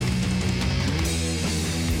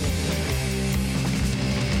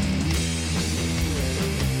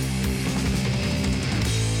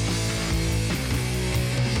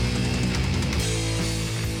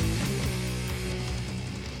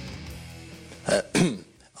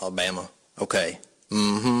Alabama. Okay.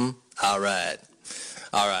 All right.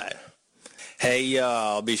 Hey,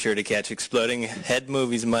 y'all, be sure to catch Exploding Head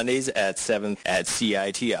Movies Mondays at 7 at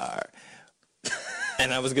CITR.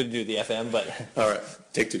 And I was going to do the FM, but... All right,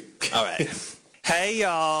 take two. All right. Hey,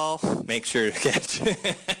 y'all, make sure to catch...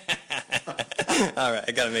 All right,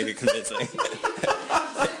 I got to make it convincing. Hey,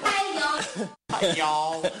 y'all. Hi,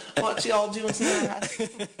 y'all. What y'all doing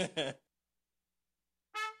tonight?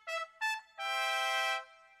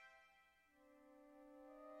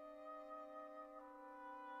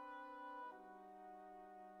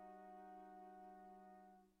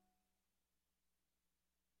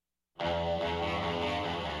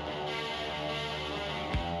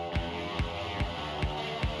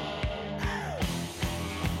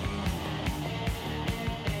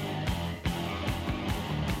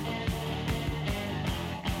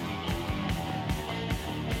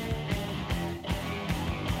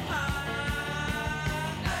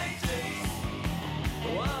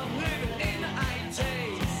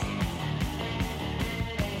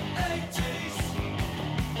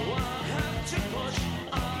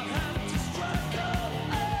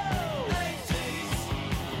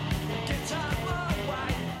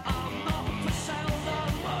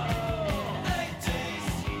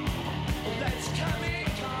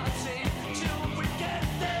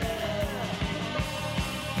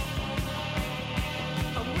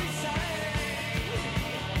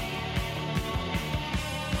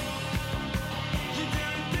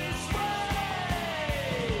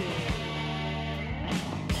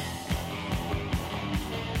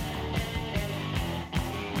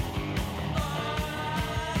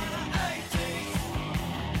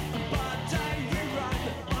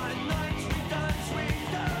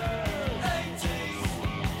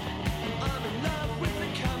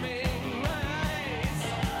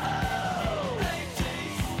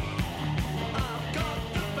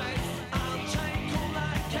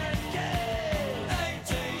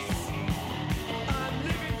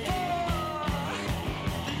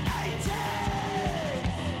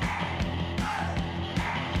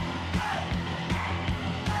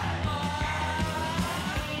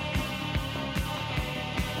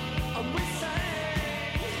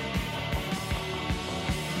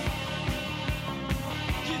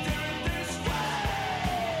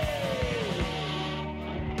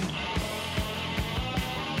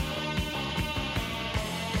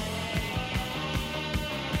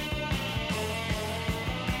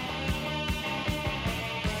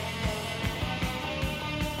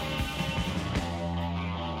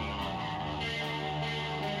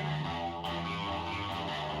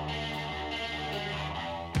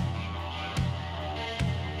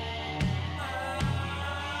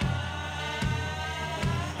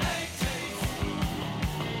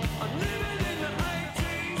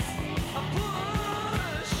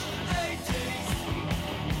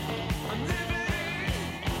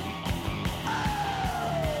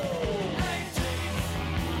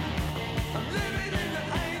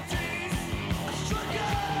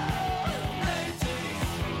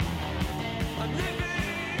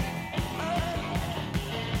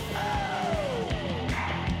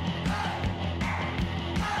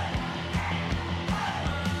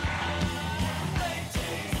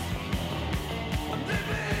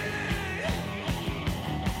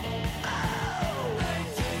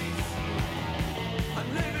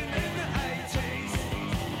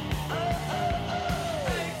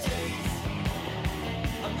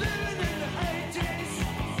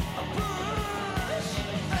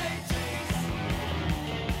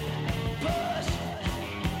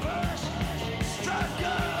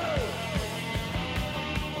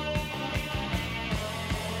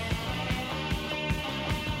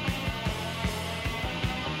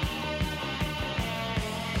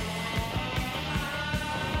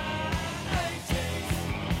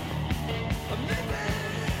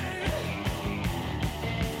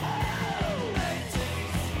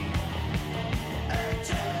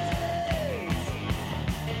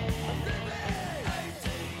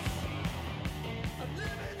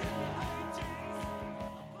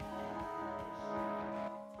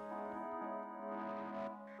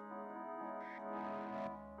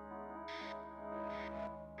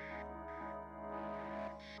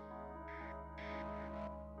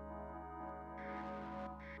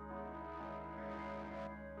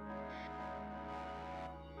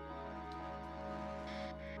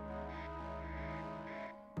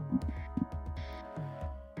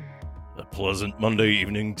 A pleasant Monday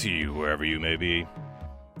evening to you, wherever you may be,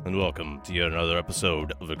 and welcome to yet another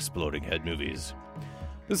episode of Exploding Head Movies.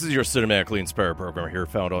 This is your cinematically inspired program here,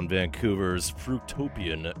 found on Vancouver's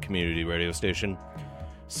Fruitopian community radio station,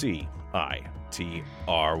 CITR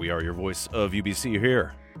CITR. We are your voice of UBC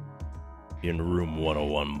here in room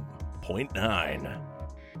 101.9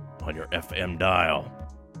 on your FM dial,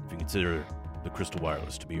 if you consider the Crystal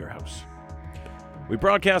Wireless to be your house. We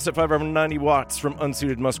broadcast at 590 watts from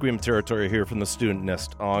unceded Musqueam territory here from the student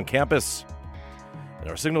nest on campus. And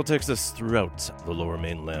our signal takes us throughout the lower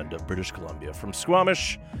mainland of British Columbia, from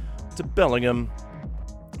Squamish to Bellingham,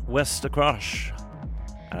 west across.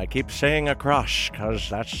 I keep saying across because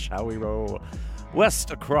that's how we roll.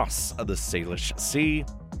 West across the Salish Sea,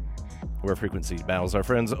 where frequency battles our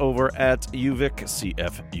friends over at UVic,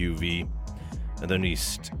 CFUV, and then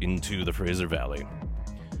east into the Fraser Valley.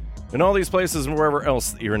 In all these places and wherever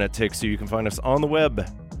else the internet takes you, you can find us on the web,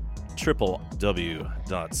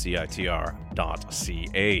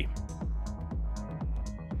 www.citr.ca.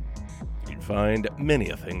 You can find many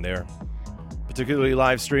a thing there, particularly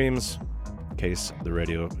live streams, in case the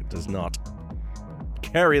radio does not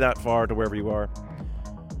carry that far to wherever you are.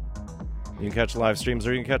 You can catch live streams,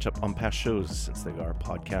 or you can catch up on past shows, since they are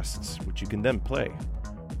podcasts, which you can then play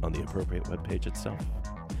on the appropriate webpage itself.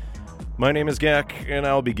 My name is Gak, and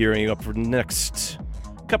I'll be gearing you up for the next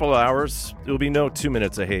couple of hours. It will be no 2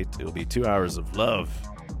 minutes of hate. It will be 2 hours of love,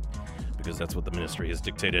 because that's what the ministry has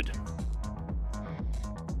dictated.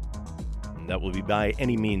 And that will be by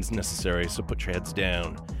any means necessary, so put your heads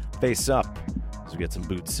down, face up, as we get some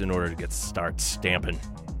boots in order to start stamping.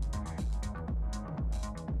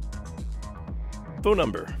 Phone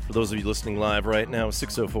number, for those of you listening live right now,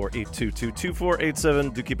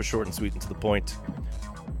 604-822-2487. Do keep it short and sweet and to the point,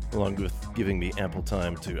 along with giving me ample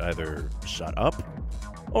time to either shut up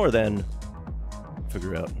or then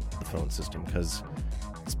figure out the phone system, because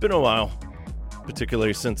it's been a while,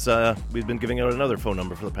 particularly since we've been giving out another phone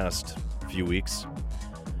number for the past few weeks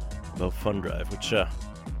about Fund Drive, which I'll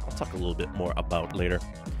talk a little bit more about later.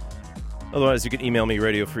 Otherwise, you can email me,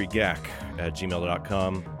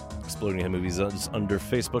 radiofreegak@gmail.com. Exploding Head Movies is under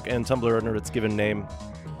Facebook and Tumblr under its given name.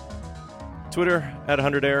 Twitter,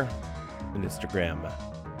 @100air, and Instagram,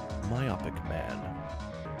 Myopic Man.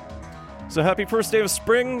 So happy first day of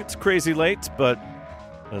spring. It's crazy late, but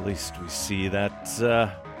at least we see that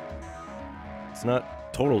it's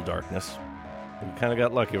not total darkness. We kind of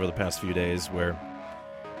got lucky over the past few days where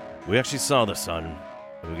we actually saw the sun,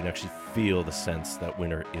 and we can actually feel the sense that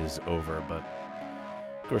winter is over. But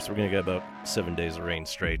of course, we're going to get about 7 days of rain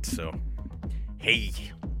straight, so hey,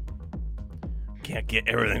 can't get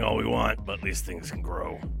everything all we want, but at least things can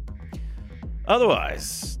grow.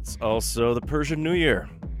 Otherwise, it's also the Persian New Year.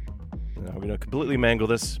 Now, we're going to completely mangle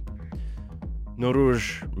this.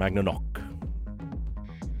 Nowruz Magnanok.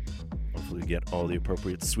 Hopefully, we get all the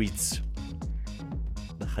appropriate sweets,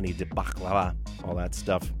 the honey dip baklava, all that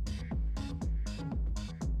stuff.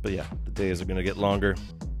 But yeah, the days are going to get longer.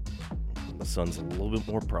 The sun's a little bit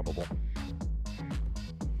more probable.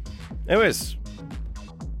 Anyways,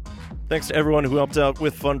 thanks to everyone who helped out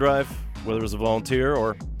with Fund Drive, whether as a volunteer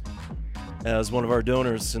or as one of our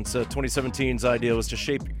donors, since 2017's idea was to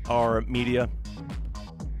shape our media,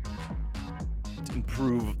 to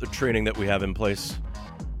improve the training that we have in place,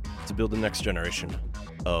 to build the next generation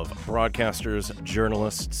of broadcasters,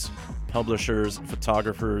 journalists, publishers,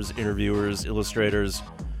 photographers, interviewers, illustrators,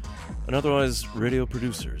 and otherwise radio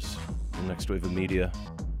producers. The next wave of media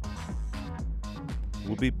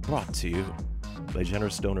will be brought to you by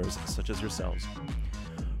generous donors such as yourselves.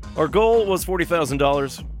 Our goal was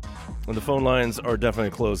 $40,000, and the phone lines are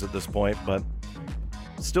definitely closed at this point, but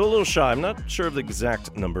still a little shy. I'm not sure of the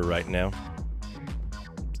exact number right now,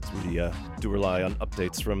 since we do rely on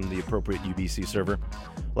updates from the appropriate UBC server.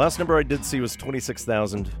 Last number I did see was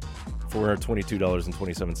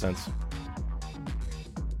 $26,422.27.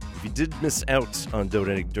 If you did miss out on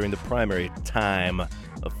donating during the primary time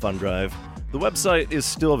of Fund Drive, the website is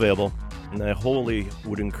still available, and I wholly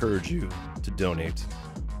would encourage you to donate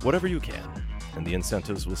whatever you can, and the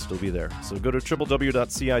incentives will still be there. So go to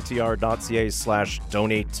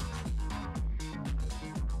www.citr.ca/donate.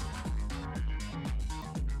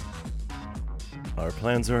 Our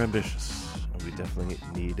plans are ambitious, and we definitely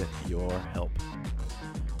need your help.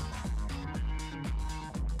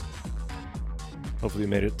 Hopefully you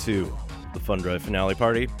made it to the Fund Drive finale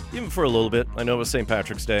party, even for a little bit. I know it was St.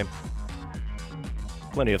 Patrick's Day.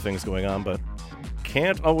 Plenty of things going on, but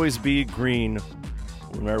can't always be green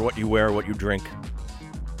no matter what you wear, what you drink.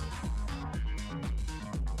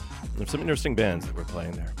 There's some interesting bands that were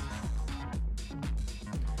playing there.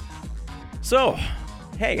 So,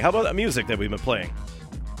 hey, how about that music that we've been playing?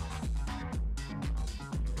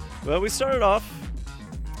 Well, we started off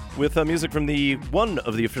with music from one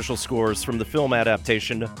of the official scores from the film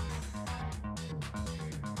adaptation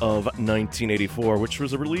of 1984, which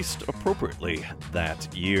was released appropriately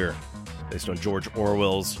that year, based on George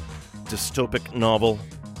Orwell's dystopic novel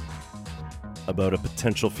about a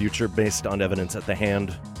potential future based on evidence at the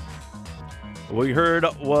hand. What we heard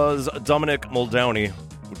was Dominic Muldowney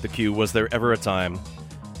with the cue, Was There Ever a Time?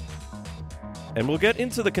 And we'll get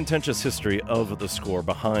into the contentious history of the score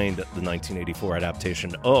behind the 1984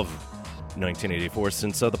 adaptation of 1984,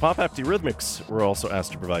 since the pop act Eurythmics were also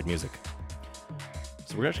asked to provide music.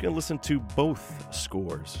 So we're actually going to listen to both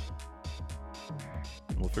scores.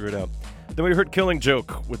 And we'll figure it out. Then we heard Killing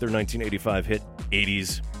Joke with their 1985 hit,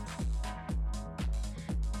 80s.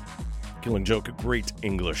 Killing Joke, a great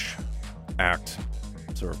English act,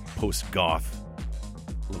 sort of post-goth.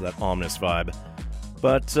 Love that ominous vibe.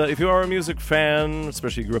 But if you are a music fan,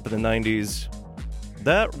 especially if you grew up in the 90s,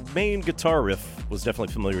 that main guitar riff was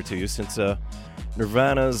definitely familiar to you, since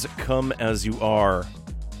Nirvana's Come As You Are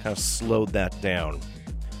kind of slowed that down.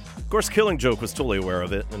 Of course, Killing Joke was totally aware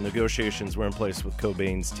of it, and negotiations were in place with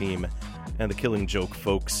Cobain's team and the Killing Joke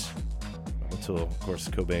folks, until, of course,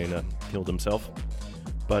 Cobain killed himself.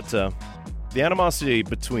 But the animosity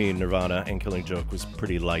between Nirvana and Killing Joke was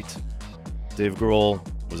pretty light. Dave Grohl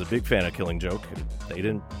was a big fan of Killing Joke. They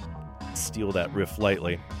didn't steal that riff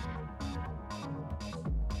lightly.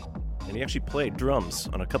 And he actually played drums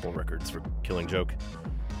on a couple records for Killing Joke.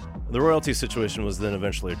 The royalty situation was then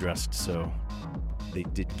eventually addressed, so they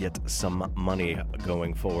did get some money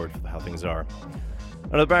going forward for how things are.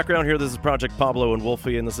 On the background here, this is Project Pablo and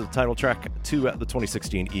Wolfie, and this is the title track to the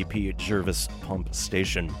 2016 EP Jervis Pump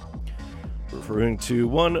Station, referring to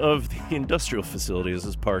one of the industrial facilities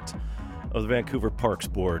as part of the Vancouver Parks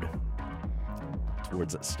Board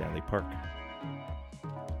towards Stanley Park.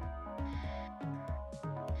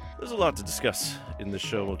 There's a lot to discuss in this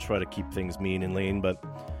show. We'll try to keep things mean and lean, but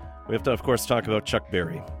we have to, of course, talk about Chuck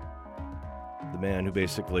Berry, the man who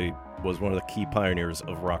basically was one of the key pioneers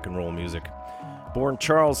of rock and roll music. Born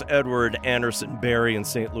Charles Edward Anderson Berry in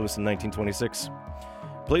St. Louis in 1926,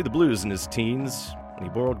 played the blues in his teens, and he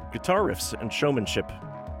borrowed guitar riffs and showmanship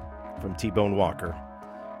from T-Bone Walker.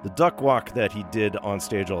 The duck walk that he did on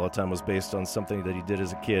stage all the time was based on something that he did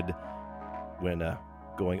as a kid when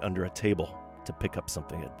going under a table to pick up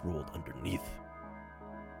something that rolled underneath.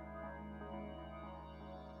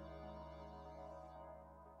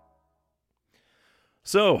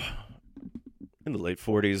 So, in the late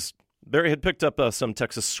 40s, Berry had picked up some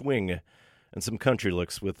Texas swing and some country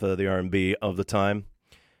licks with the R&B of the time.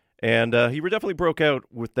 And he definitely broke out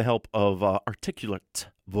with the help of articulate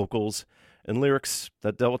vocals and lyrics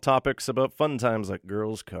that dealt with topics about fun times like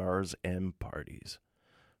girls, cars, and parties.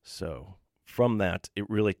 So, from that, it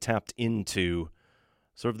really tapped into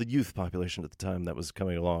sort of the youth population at the time that was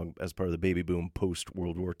coming along as part of the baby boom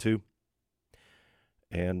post-World War II.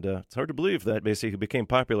 And it's hard to believe that basically became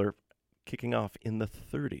popular kicking off in the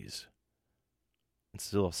 30s and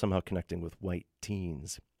still somehow connecting with white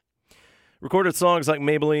teens. Recorded songs like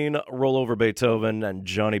Maybelline, Roll Over Beethoven, and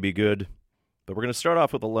Johnny Be Good. But we're going to start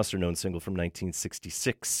off with a lesser-known single from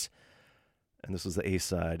 1966. And this was the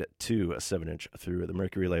A-side to a 7-inch through the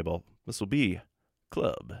Mercury label. This will be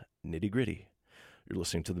Club Nitty Gritty. You're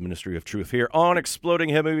listening to the Ministry of Truth here on Exploding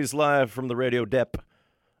Head Movies live from the radio dep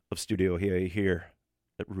of Studio here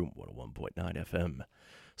at Room 101.9 FM,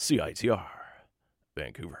 CITR,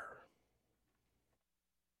 Vancouver.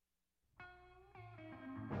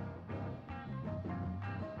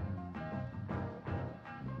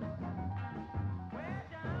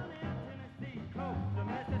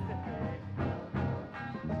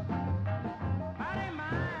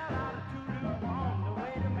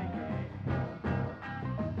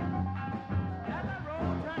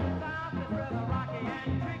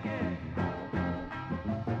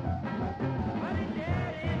 But it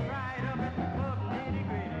dead ends right up at the club nitty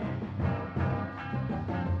gritty.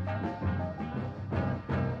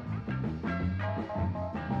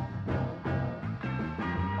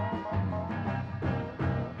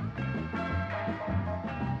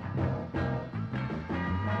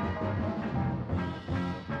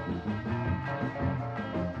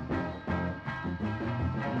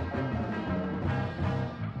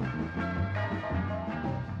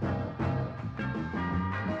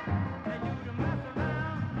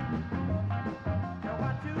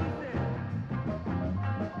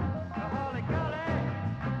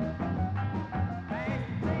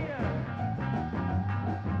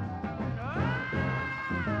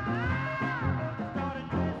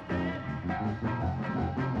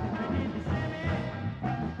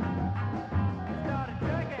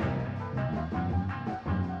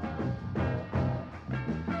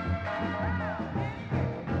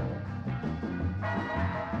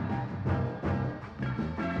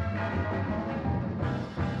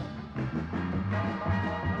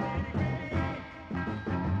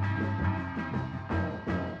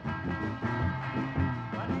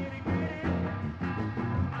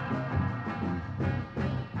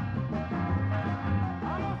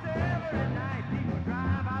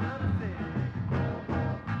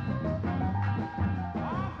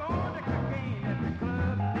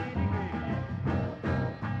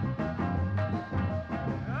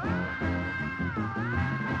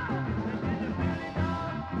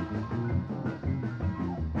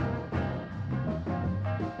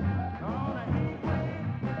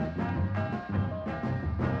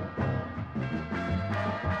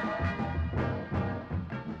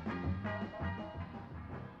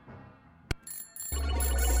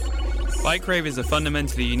 Bike Rave is a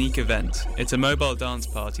fundamentally unique event. It's a mobile dance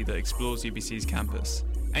party that explores UBC's campus.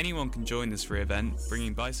 Anyone can join this free event,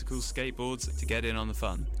 bringing bicycles, skateboards to get in on the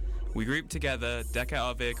fun. We group together, deck out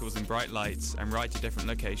our vehicles in bright lights, and ride to different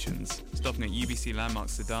locations, stopping at UBC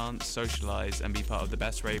landmarks to dance, socialise, and be part of the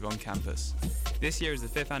best rave on campus. This year is the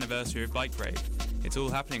 5th anniversary of Bike Rave. It's all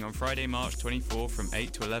happening on Friday, March 24 from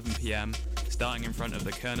 8 to 11 p.m, starting in front of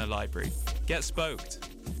the Kerner Library. Get spoked!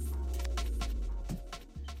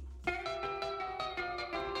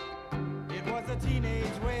 It was a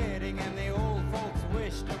teenage wedding and the old folks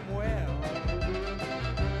wished them well.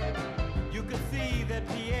 You could see that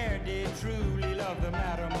Pierre did truly love the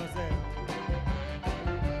mademoiselle.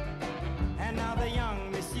 And now the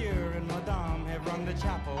young monsieur and madame have rung the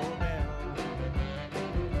chapel bell.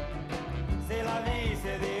 C'est la vie,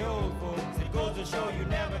 say the old folks, it goes to show you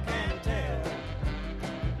never can tell.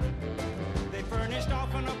 They furnished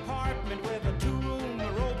off an apartment with a 2-room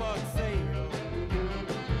robot sale.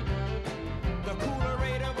 The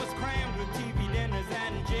coolerator was crammed with TV dinners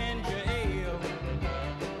and ginger ale.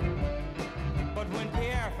 But when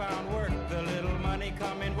Pierre found work, the little money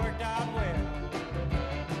coming worked out well.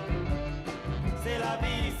 C'est la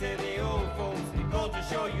vie, say the old folks, it goes to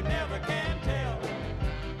show you never can tell.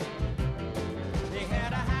 They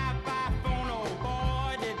had a hi-fi phone, oh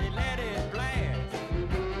boy, did they let it blast.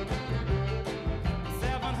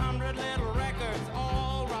 700 little records,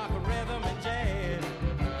 all rock, rhythm, and jazz.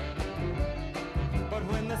 But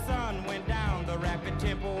when the sun went down, the rapid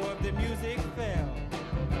tempo of the music fell.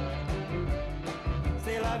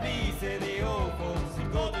 C'est la vie, say the old folks,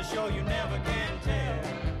 it goes to show you never can tell.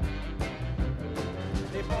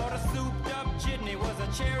 They bought a souped-up jitney, was a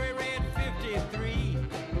cherry red 53,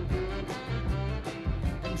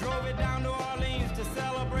 and drove it down to Orleans to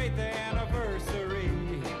celebrate their anniversary.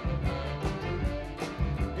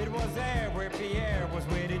 It was there where Pierre was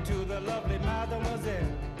wedded to the lovely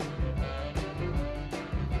mademoiselle.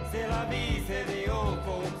 C'est la vie, say the old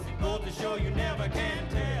folks, it goes to show you never can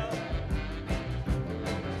tell.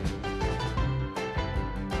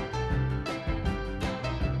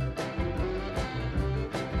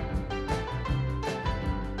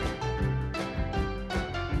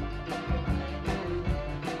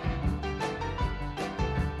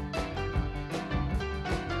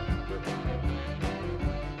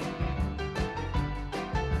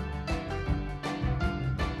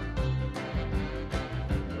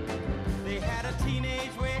 They had a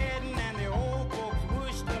teenage wedding and the old folks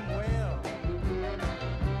wished them well.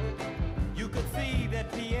 You could see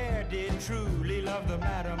that Pierre did truly love the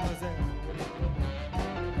mademoiselle.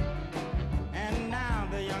 And now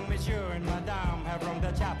the young monsieur and madame have rung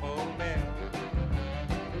the chapel bell.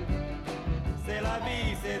 C'est la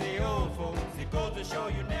vie, say the old folks, it goes to show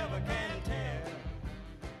you never can tell.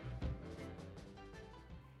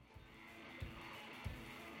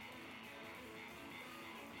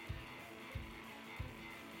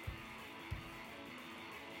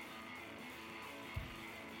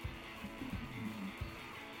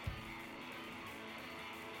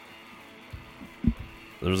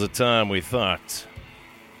 There was a time we thought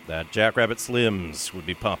that Jackrabbit Slims would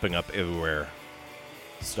be popping up everywhere.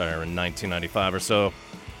 Starting in 1995 or so,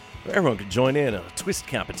 where everyone could join in a twist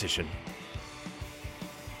competition.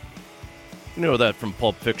 You know that from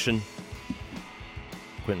Pulp Fiction,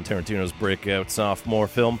 Quentin Tarantino's breakout sophomore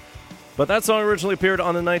film. But that song originally appeared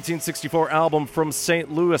on the 1964 album From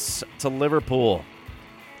St. Louis to Liverpool.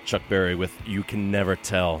 Chuck Berry with You Can Never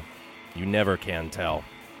Tell. You never can tell.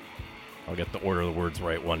 I'll get the order of the words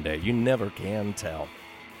right one day. You never can tell.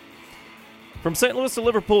 From St. Louis to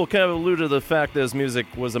Liverpool kind of alluded to the fact that his music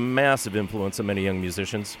was a massive influence on many young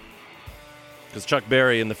musicians. Because Chuck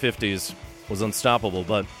Berry in the 50s was unstoppable,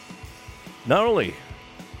 but not only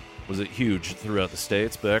was it huge throughout the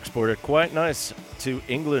States, but exported quite nice to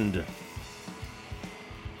England.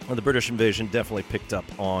 And the British invasion definitely picked up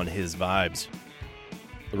on his vibes.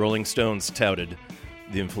 The Rolling Stones touted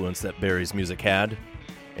the influence that Berry's music had.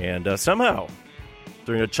 And somehow,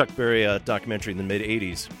 during a Chuck Berry documentary in the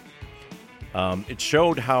mid-'80s, it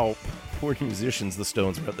showed how poor musicians the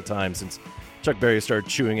Stones were at the time, since Chuck Berry started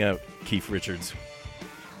chewing out Keith Richards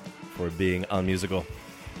for being unmusical.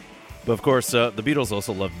 But of course, the Beatles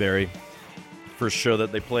also loved Berry. First show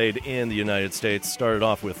that they played in the United States started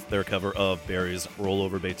off with their cover of Berry's Roll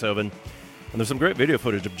Over Beethoven. And there's some great video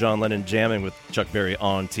footage of John Lennon jamming with Chuck Berry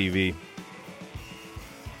on TV.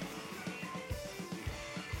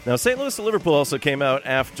 Now, St. Louis to Liverpool also came out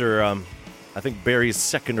after, I think, Berry's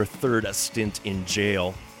second or third stint in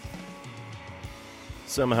jail.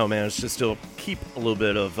 Somehow managed to still keep a little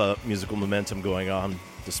bit of musical momentum going on,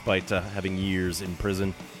 despite having years in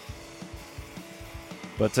prison.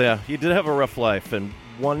 But he did have a rough life, and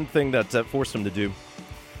one thing that forced him to do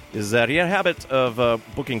is that he had a habit of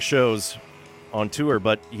booking shows on tour,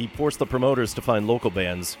 but he forced the promoters to find local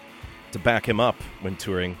bands to back him up when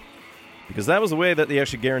touring, because that was the way that they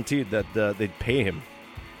actually guaranteed that they'd pay him.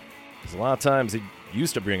 Because a lot of times he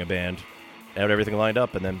used to bring a band, had everything lined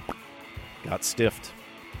up, and then got stiffed.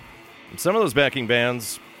 And some of those backing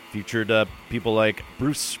bands featured people like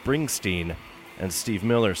Bruce Springsteen and Steve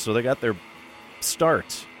Miller, so they got their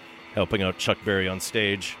start helping out Chuck Berry on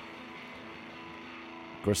stage.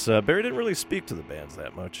 Of course, Berry didn't really speak to the bands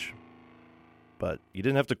that much, but you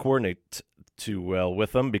didn't have to coordinate too well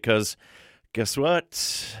with them because, guess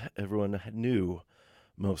what? Everyone knew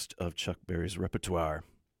most of Chuck Berry's repertoire.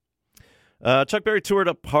 Chuck Berry toured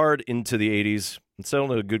up hard into the 80s and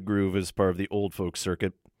settled in a good groove as part of the old folk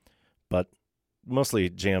circuit, but mostly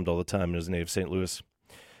jammed all the time in his native St. Louis.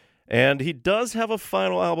 And he does have a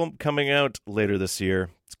final album coming out later this year.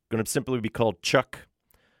 It's going to simply be called Chuck.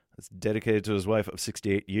 It's dedicated to his wife of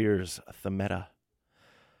 68 years, Thametta.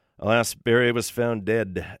 Alas, Berry was found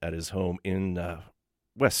dead at his home in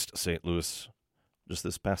West St. Louis just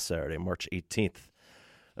this past Saturday, March 18th.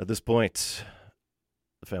 At this point,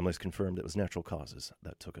 the family's confirmed it was natural causes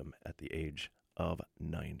that took him at the age of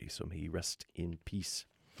 90, so may he rest in peace.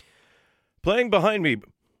 Playing behind me,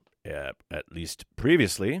 at least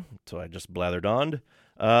previously, so I just blathered on,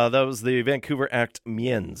 that was the Vancouver act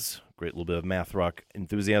Miens. Great little bit of math rock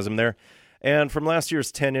enthusiasm there. And from last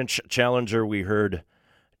year's 10-inch challenger, we heard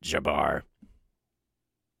Jabbar.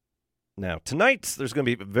 Now, tonight, there's going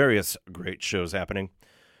to be various great shows happening,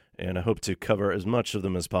 and I hope to cover as much of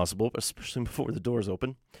them as possible, especially before the doors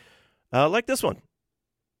open. Like this one.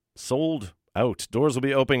 Sold out. Doors will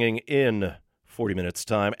be opening in 40 minutes'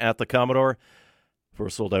 time at the Commodore for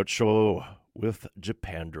a sold-out show with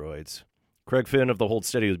Japandroids. Craig Finn of the Hold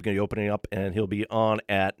Steady is going to be opening up, and he'll be on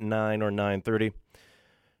at 9 or 9:30.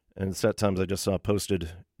 And the set times I just saw posted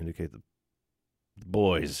indicate the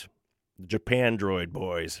boys, the Japandroid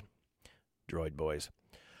boys, Droid boys,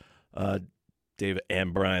 Dave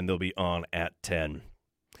and Brian, they'll be on at 10.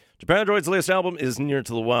 Japandroid's latest album is Near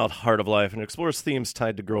to the Wild Heart of Life and explores themes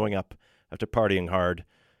tied to growing up after partying hard.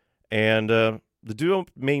 And the duo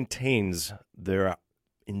maintains their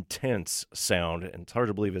intense sound, and it's hard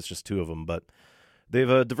to believe it's just two of them, but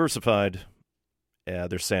they've diversified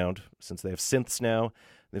their sound since they have synths now.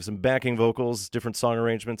 They have some backing vocals, different song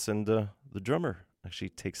arrangements, and the drummer actually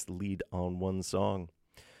takes the lead on one song.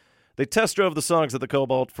 They test drove the songs at the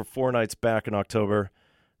Cobalt for 4 nights back in October,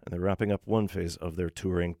 and they're wrapping up one phase of their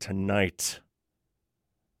touring tonight.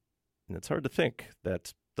 And it's hard to think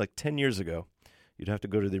that, like 10 years ago, you'd have to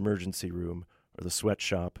go to the emergency room or the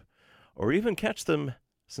sweatshop, or even catch them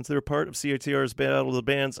since they were part of CITR's Battle of the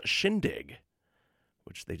Bands Shindig,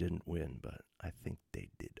 which they didn't win, but I think they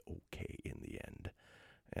did okay in the end.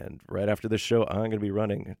 And right after this show, I'm going to be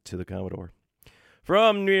running to the Commodore.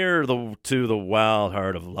 From near to the wild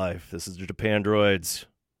heart of life, this is the Japandroids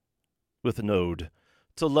with an ode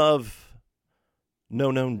to love,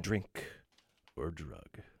 no known drink or drug.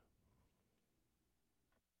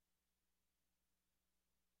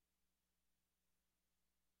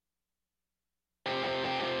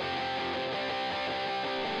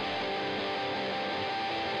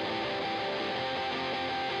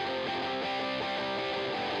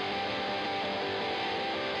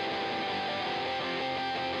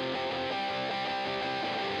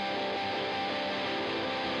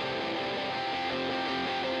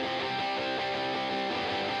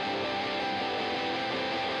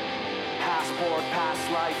 Passport, past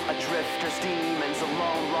life, a drifter's demons,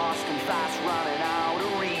 alone, lost and fast, running out of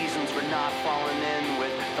reasons for not falling in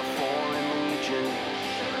with the foreign legion.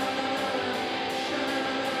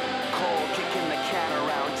 Cold kicking the can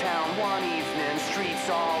around town one evening, streets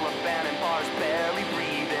all abandoned, bars barely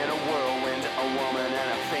breathing, a whirlwind, a woman, and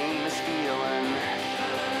a famous feeling.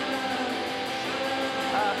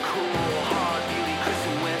 A cool, hard beauty,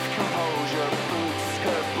 christened with composure, boots,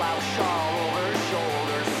 skirt, blouse, shawl over her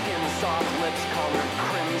shoulders, skin soft, lips colored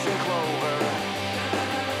crimson clover.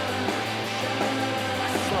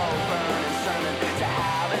 Slow burning sermon to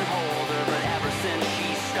have and hold her, but ever since she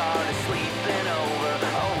started sleeping over,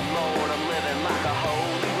 oh Lord, I'm living like a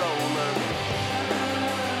holy roller.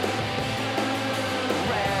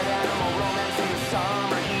 Red animal romance in the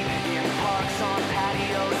summer heat, in parks, on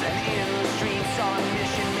patios, and in the streets, on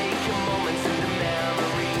mission, making moments into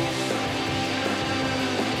memories.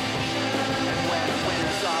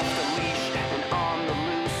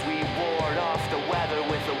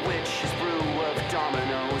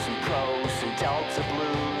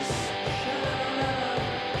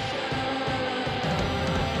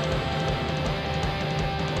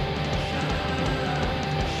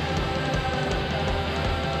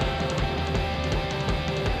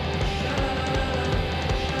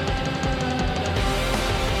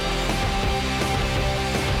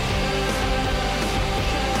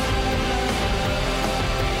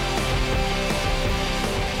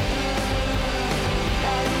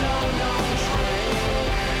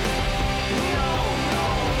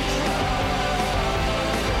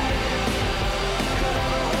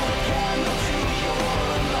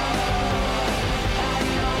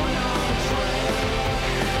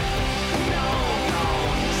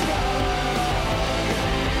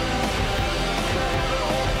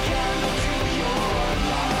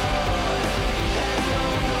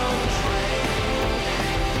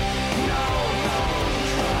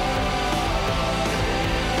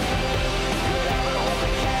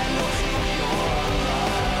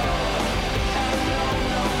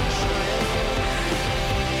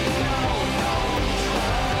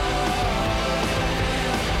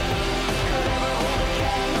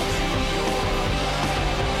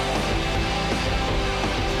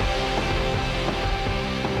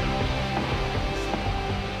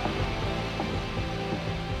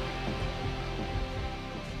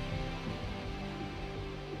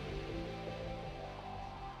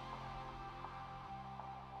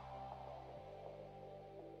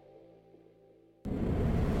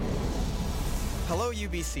 Hello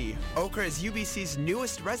UBC. Okra is UBC's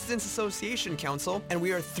newest Residents Association Council, and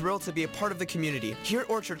we are thrilled to be a part of the community. Here at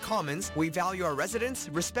Orchard Commons, we value our residents,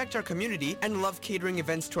 respect our community, and love catering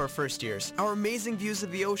events to our first years. Our amazing views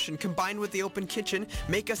of the ocean combined with the open kitchen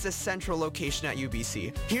make us a central location at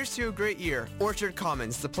UBC. Here's to a great year. Orchard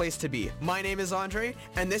Commons, the place to be. My name is Andre,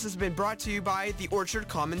 and this has been brought to you by the Orchard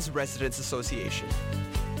Commons Residents Association.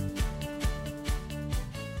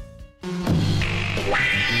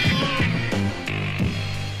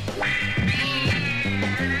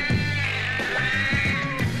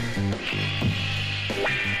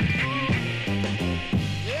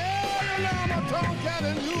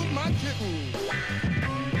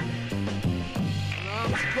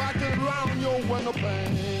 Window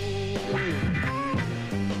pane.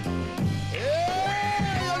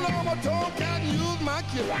 Yeah, you know I'm a tomcat, use my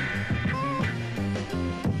killer.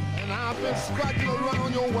 And I've been scratching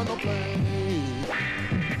around your window pane.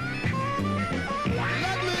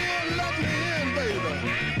 Let me in, baby,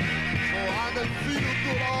 so I can feel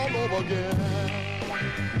good all over again.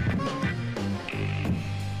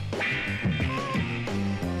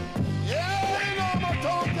 Yeah, you know I'm a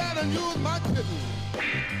tomcat and use my kitten.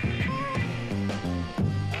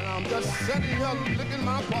 Just sitting here licking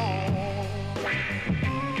my paw.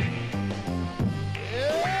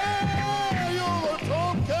 Yeah, you're a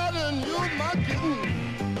tomcat and you're my kitten.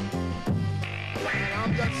 And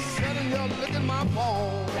I'm just sitting here licking my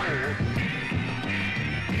paw.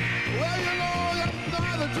 Well, you know, that's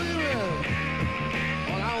not a dream.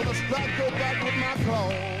 When I was a strap go back with my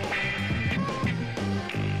claw.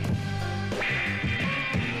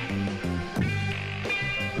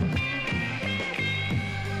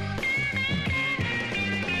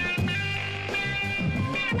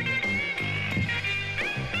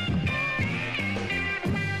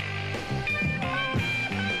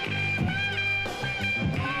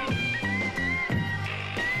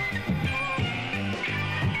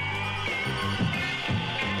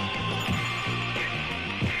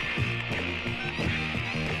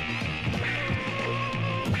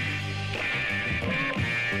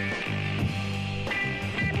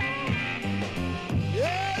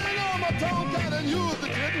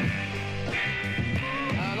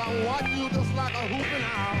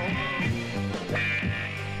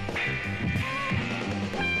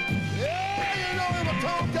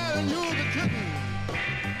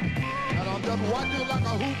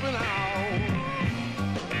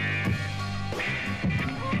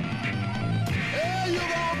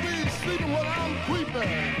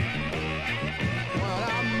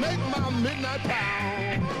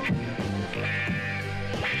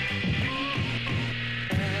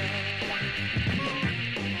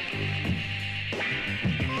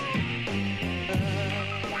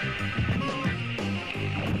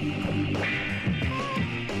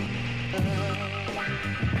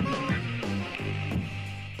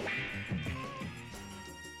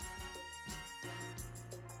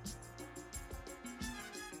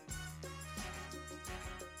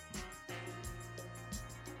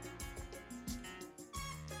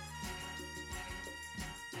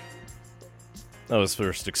 I was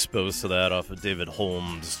first exposed to that off of David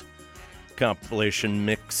Holmes' compilation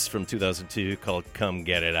mix from 2002 called Come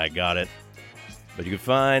Get It, I Got It. But you can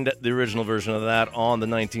find the original version of that on the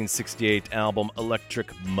 1968 album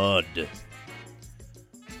Electric Mud.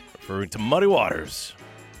 Referring to Muddy Waters,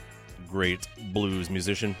 great blues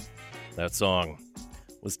musician. That song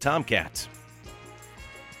was Tomcat.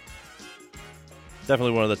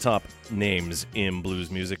 Definitely one of the top names in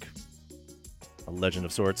blues music. A legend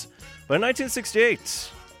of sorts. But in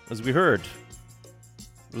 1968, as we heard,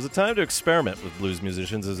 it was a time to experiment with blues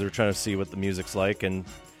musicians as they're trying to see what the music's like, and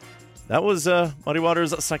that was Muddy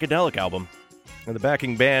Waters' psychedelic album. And the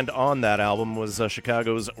backing band on that album was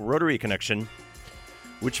Chicago's Rotary Connection,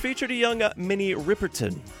 which featured a young Minnie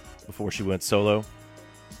Riperton before she went solo,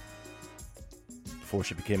 before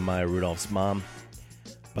she became Maya Rudolph's mom.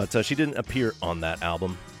 But she didn't appear on that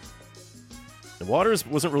album. Waters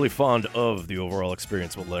wasn't really fond of the overall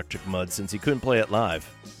experience with Electric Mud since he couldn't play it live.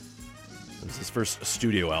 It was his first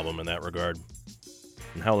studio album in that regard.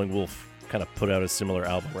 And Howling Wolf kind of put out a similar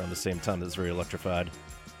album around the same time that was very electrified.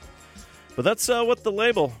 But that's what the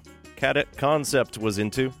label, Cadet Concept, was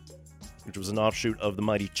into, which was an offshoot of the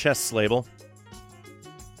Mighty Chess label.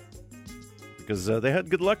 Because they had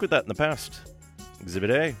good luck with that in the past. Exhibit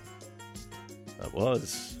A. That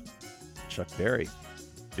was Chuck Berry.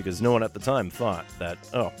 Because no one at the time thought that,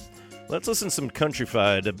 oh, let's listen to some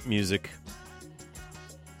countrified music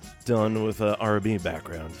done with a R&B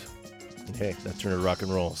background. And hey, that turned to rock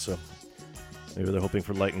and roll, so maybe they're hoping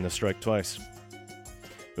for lightning to strike twice.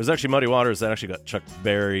 It was actually Muddy Waters that actually got Chuck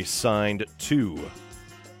Berry signed to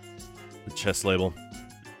the Chess label.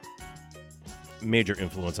 Major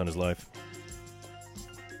influence on his life.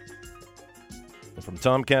 And from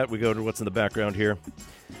Tomcat, we go to what's in the background here.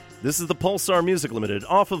 This is the Pulsar Music Limited,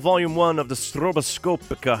 off of Volume 1 of the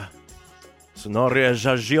Stroboscopica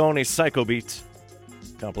Sonorizzazione Psychobeat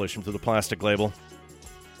compilation for the Plastic label.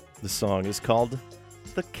 The song is called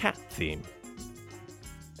The Cat Theme.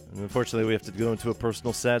 And unfortunately, we have to go into a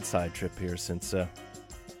personal sad side trip here since,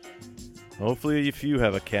 hopefully if you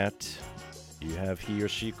have a cat, you have he or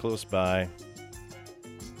she close by.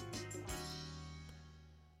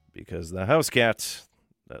 Because the house cat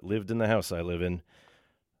that lived in the house I live in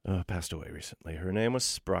passed away recently. Her name was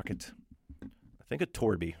Sprocket. I think a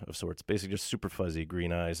Torby of sorts. Basically just super fuzzy,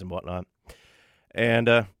 green eyes and whatnot. And,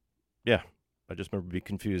 yeah, I just remember being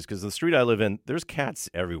confused because the street I live in, there's cats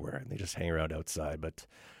everywhere. And they just hang around outside. But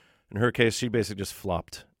in her case, she basically just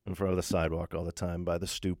flopped in front of the sidewalk all the time by the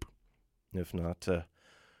stoop. If not,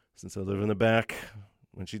 since I live in the back,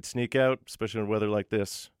 when she'd sneak out, especially in weather like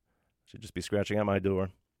this, she'd just be scratching at my door.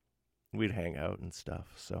 We'd hang out and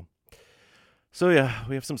stuff. So yeah,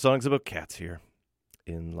 we have some songs about cats here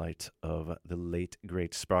in light of the late,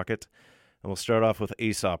 great Sprocket. And we'll start off with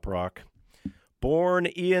Aesop Rock. Born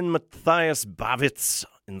Ian Matthias Bavitz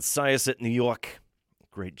in Syosset, New York.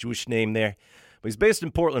 Great Jewish name there. But he's based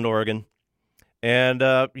in Portland, Oregon. And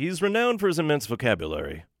he's renowned for his immense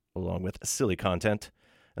vocabulary, along with silly content.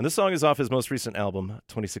 And this song is off his most recent album,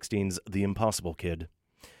 2016's The Impossible Kid,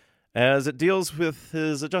 as it deals with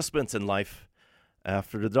his adjustments in life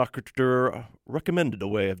after the doctor recommended a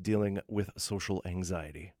way of dealing with social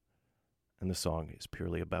anxiety. And the song is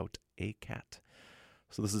purely about a cat.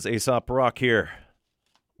 So this is Aesop Rock here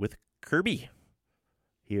with Kirby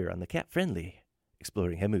here on the cat-friendly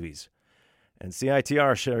Exploding Head Movies. And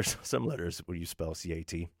CITR shares some letters where you spell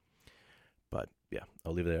C-A-T. But yeah,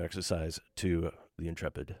 I'll leave that exercise to the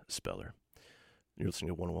intrepid speller. You're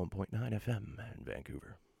listening to 101.9 FM in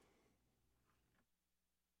Vancouver.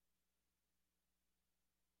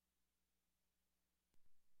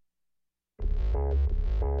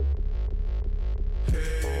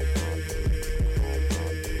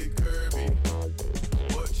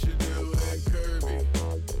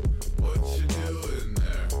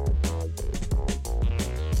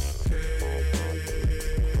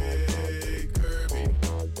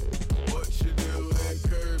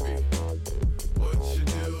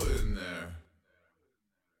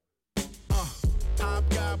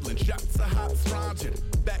 Shots of hot scrounging.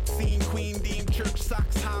 Vaccine queen deemed church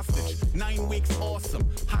socks hostage. 9 weeks awesome.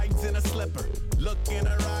 Hides in a slipper. Look in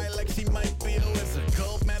her eye like she might be a wizard.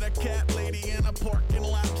 Cold met a cat lady in a parking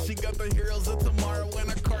lot. She got the heroes of tomorrow in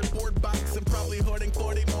a cardboard box. And probably hoarding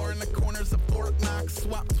 40 more in the corners of Fort Knox.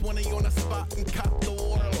 Swap 20 on a spot and cop the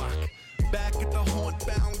warlock. Back at the haunt,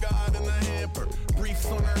 bound God in the hamper. Briefs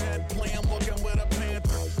on her head, playing walking with a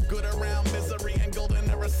panther. Good around misery and golden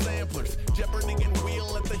era samplers. Jeopardy and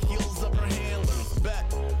wheel at the heels of her handlers. Bet,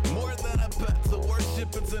 more than a pet, so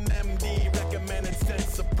worship it's an MD. Recommended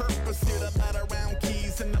sense of purpose here to bat around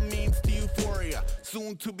keys and the means to euphoria.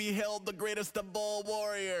 Soon to be held the greatest of all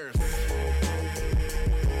warriors.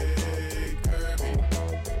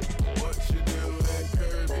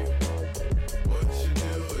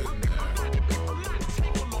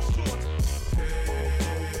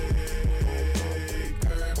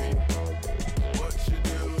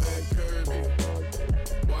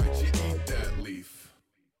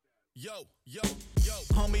 Yo,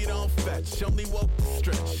 homie don't fetch, only woke to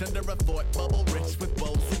stretch under a fort bubble rich with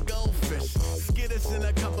bowls of goldfish. Skittish in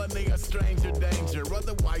a company of stranger danger,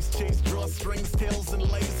 otherwise chase drawstrings, tails and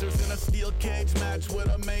lasers in a steel cage match with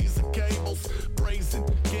a maze of cables. Brazen,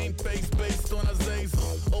 game face based on a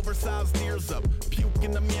Zazel, oversized ears up, puke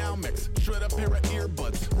in the meow mix, shred a pair of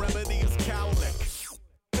earbuds, remedy is cowlick.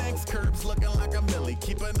 Thanks, curbs looking like a millie.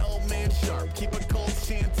 Keep an old man sharp, keep a cold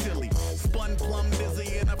chantilly. Spun plum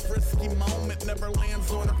dizzy in a frisky moment. Never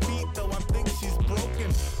lands on her feet, though I think she's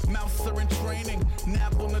broken. Mouse are in training,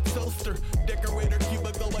 nap on the toaster. Decorator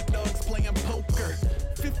cubicle with dogs playing poker.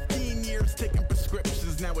 15 years taking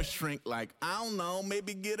prescriptions, now it shrink like, I don't know,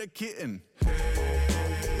 maybe get a kitten.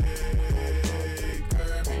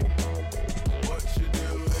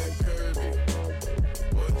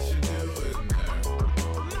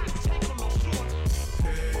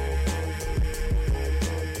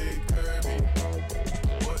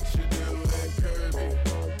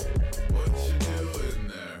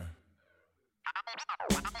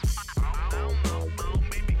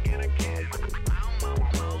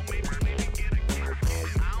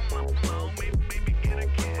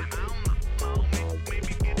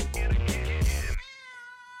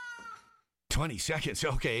 20 seconds.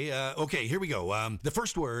 Okay, okay, here we go. The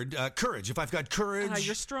first word, courage. If I've got courage...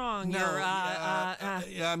 You're strong. No,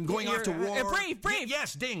 I'm going off to war. Brave.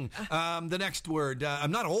 Yes, ding. The next word,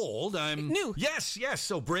 I'm not old. I'm... New. Yes.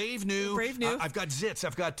 So brave, new. Brave, new. I've got zits.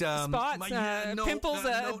 I've got... spots, pimples,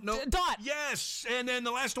 dot. Yes, and then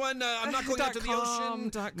the last one, I'm not going out to the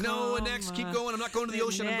ocean. No, next, keep going. I'm not going to the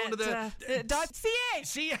ocean. I'm going to the... .ca.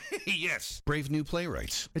 CA, yes. Brave New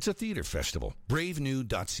Playwrights. It's a theater festival.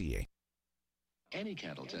 bravenew.ca. Any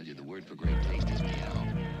cat will tell you the word for great taste is meow.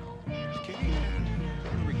 Kitty,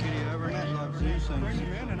 every kitty I ever met loves these things. Bring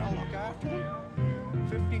them in and I'll look after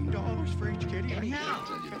them. $15 for each kitty. Any cat will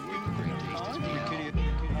tell you the word for great taste is meow.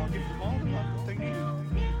 I'll give them all the love they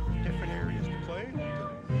need. Different areas to play.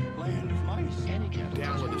 The land of mice. Any cat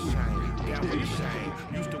down with the shame, down with the shame.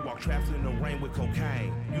 Used to walk traps in the rain with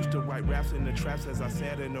cocaine. Used to write raps in the traps as I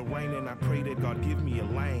sat in the rain, and I pray that God give me a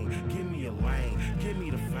lane, give me a lane, give me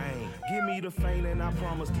the fame, give me the fame, and I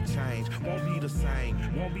promise to change. Won't be the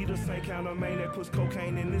same kind of man that puts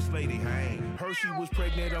cocaine in this lady hang. Heard she was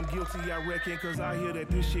pregnant, I'm guilty, I reckon, cause I hear that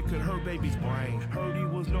this shit could hurt baby's brain. Heard he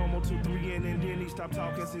was normal till 3 and then he stopped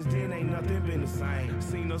talking. Since then ain't nothing been the same.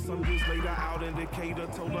 Seen her some years later out in Decatur,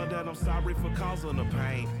 told her that I'm sorry for causing her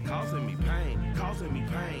pain. Causing me pain, causing me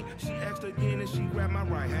pain. She asked again and she grabbed my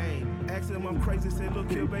right hand. Asked him I'm crazy, said look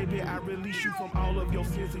here baby, I release you from all of your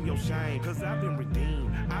sins and your shame. Cause I've been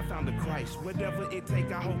redeemed, I found the Christ. Whatever it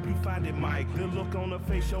take, I hope you find it, Mike. The look on her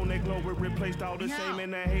face, shown that glow, it replaced all the shame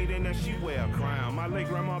and the hate, and that she wear a crown. My late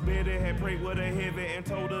grandma Betty had prayed with her heavy and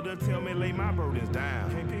told her to tell me lay my burdens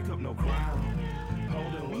down. Can't pick up no crown,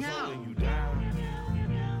 holding what's holding you down.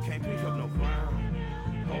 Can't pick up no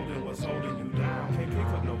crown, holding what's holding you down. Can't pick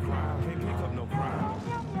up no crown, can't pick up no crown.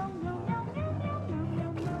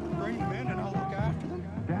 Bring them in and I'll look after them.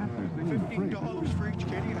 $15 for each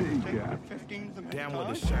kitty. I'll take 15 of them. Down with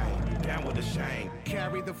the shame, down with the shame.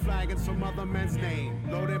 Carried the flag in some other man's name.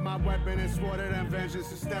 Loaded my weapon and swore to them vengeance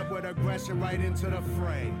to step with aggression right into the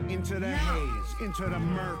fray. Into the haze, into the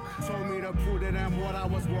murk. Told me to prove to them what I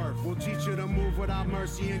was worth. We'll teach you to move without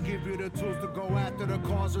mercy and give you the tools to go after the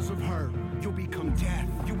causes of hurt. You'll become death,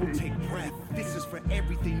 you will take breath. This is for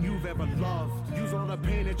everything you've ever loved. Use all the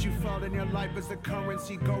pain that you felt in your life as the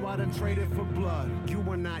currency. Go out and trade it for blood. You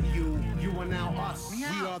are not you are now us. We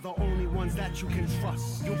are the only ones that you can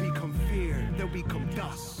trust. You'll become fear, they'll become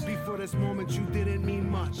dust. Before this moment you didn't mean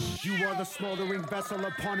much. You are the smoldering vessel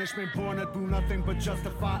of punishment, born to do nothing but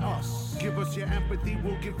justify us. Give us your empathy,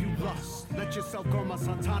 we'll give you lust. Let yourself go, my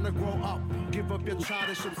son, time to grow up. Give up your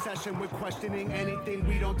childish obsession with questioning anything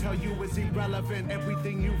we don't tell you is irrelevant.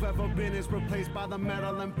 Everything you've ever been is replaced by the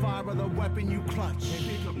metal and fire of the weapon you clutch. Can't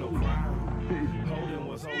pick up no crown, holding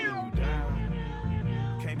what's holding you down.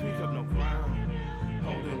 Can't pick up no crown,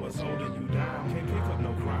 holding what's holding you down. Can't pick up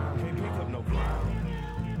no crown, can't pick up no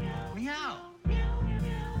crown. Meow.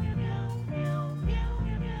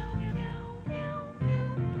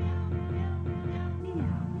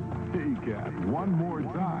 Hey, cat, one more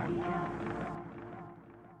time.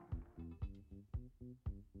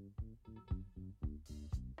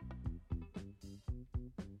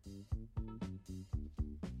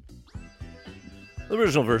 The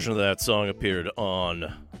original version of that song appeared on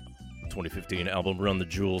the 2015 album Run the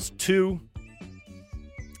Jewels 2,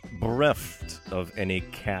 bereft of any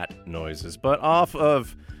cat noises, but off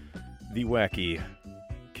of the wacky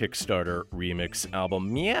Kickstarter remix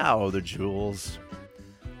album Meow the Jewels.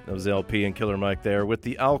 That was LP and Killer Mike there with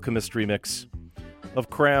the Alchemist remix of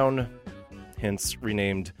Crown, hence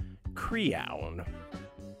renamed Creown.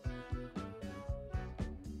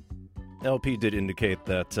 LP did indicate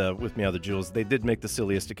that with Meow the Jewels, they did make the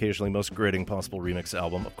silliest, occasionally most grating possible remix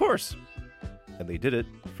album, of course. And they did it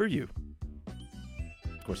for you.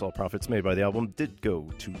 Of course, all profits made by the album did go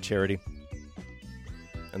to charity.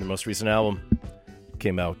 And the most recent album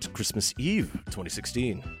came out Christmas Eve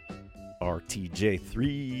 2016,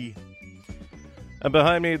 RTJ3. And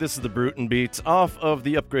behind me, this is the Bruton Beats off of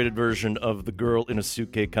the upgraded version of the Girl in a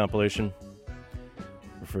Suitcase compilation,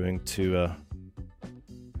 referring to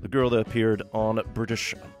the girl that appeared on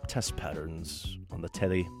British Test Patterns on the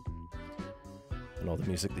telly, and all the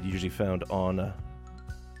music that you usually found on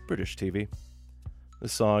British TV.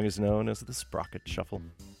 This song is known as the Sprocket Shuffle.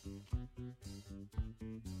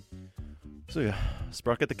 So yeah,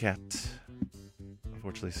 Sprocket the cat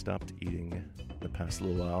unfortunately stopped eating in the past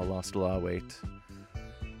little while, lost a lot of weight.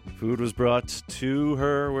 Food was brought to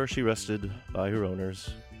her where she rested by her owners,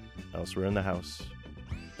 elsewhere in the house.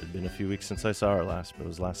 It had been a few weeks since I saw her last, but it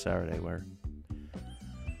was last Saturday where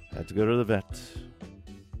I had to go to the vet.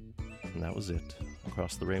 And that was it.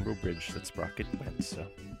 Across the Rainbow Bridge that Sprocket went, so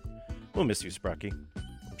we'll miss you, Sprocky.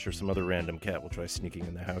 I'm sure some other random cat will try sneaking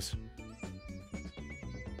in the house.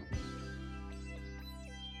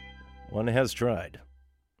 One has tried.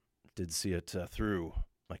 Did see it through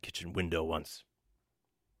my kitchen window once.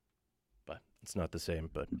 But it's not the same.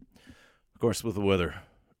 But, of course, with the weather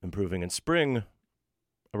improving in spring,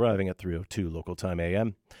 arriving at 3:02 local time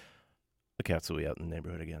a.m., the cats will be out in the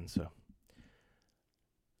neighborhood again, so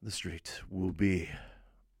the street will be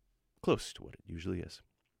close to what it usually is.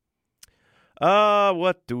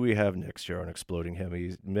 What do we have next here on Exploding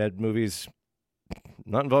Heavy Med Movies?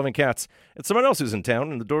 Not involving cats. It's someone else who's in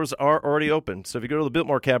town, and the doors are already open. So if you go to the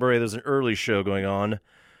Biltmore Cabaret, there's an early show going on,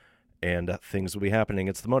 and things will be happening.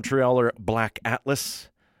 It's the Montrealer Black Atlas,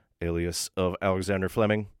 alias of Alexander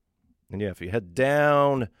Fleming. And yeah, if you head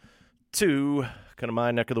down to kind of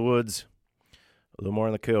my neck of the woods, a little more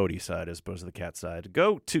on the Coyote side as opposed to the cat side,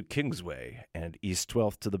 go to Kingsway and East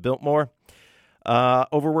 12th to the Biltmore.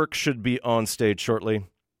 Overwork should be on stage shortly.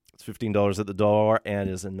 It's $15 at the door and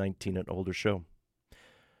is a 19 and older show.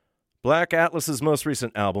 Black Atlas's most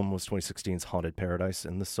recent album was 2016's Haunted Paradise,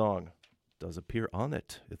 and the song does appear on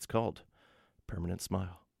it. It's called Permanent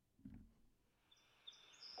Smile.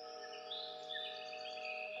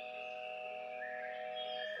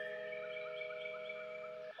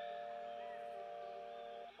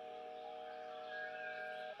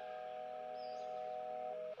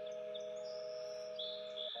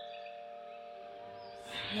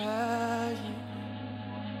 Flying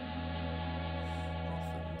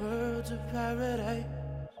with the birds of paradise,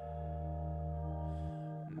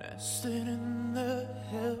 nesting in the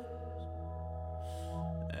hills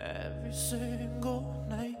every single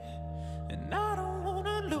night. And I don't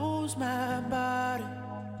wanna lose my body,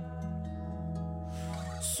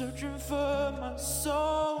 searching for my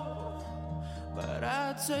soul, but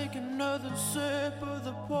I take another sip of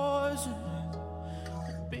the poison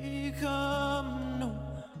and become new.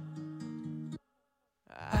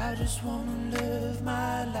 I just wanna live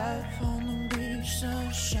my life on the beach,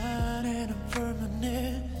 sunshine and a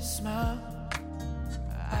permanent smile.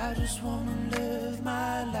 I just wanna live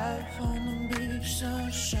my life on the beach,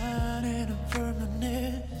 sunshine and a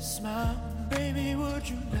permanent smile. Baby, would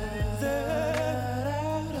you live there?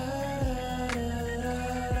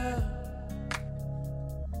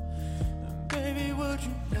 Baby, would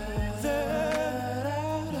you live there?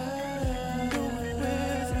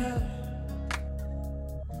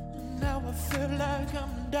 I feel like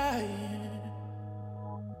I'm dying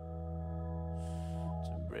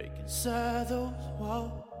to break inside those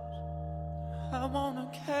walls. I wanna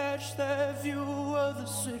catch that view of the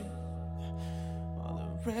city while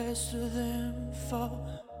the rest of them fall.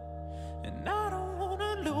 And I don't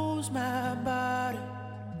wanna lose my body,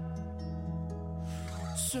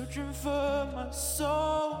 searching for my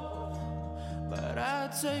soul, but I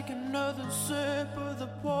take another sip of the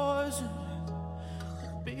poison,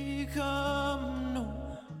 become new.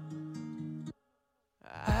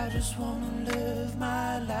 I just wanna live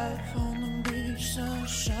my life on the beach,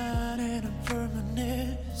 sunshine and a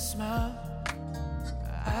permanent smile.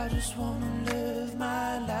 I just wanna live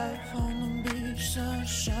my life on the beach,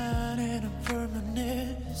 sunshine and a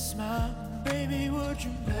permanent smile. Baby, would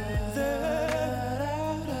you live there?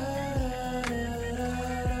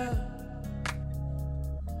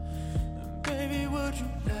 Baby, would you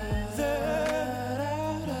live there?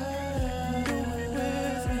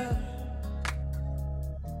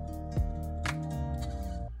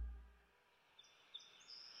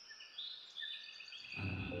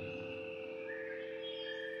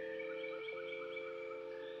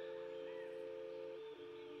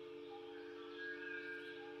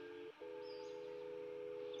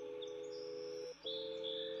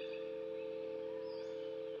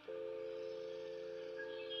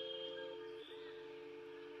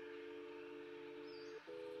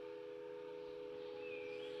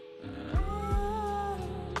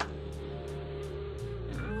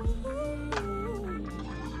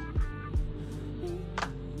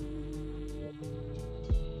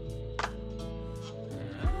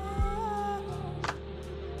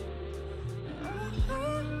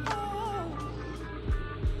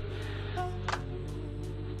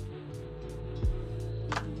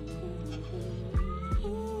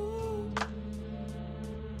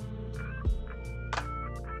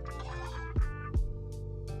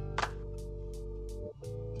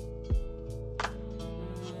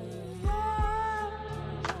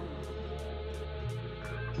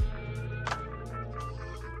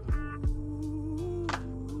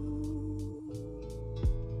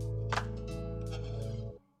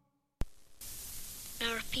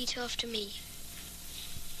 Repeat after me.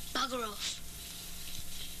 Bugger off.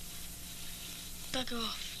 Bugger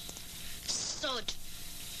off. Sod.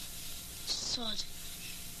 Sod.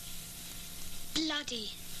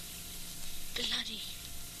 Bloody. Bloody.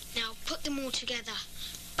 Now put them all together.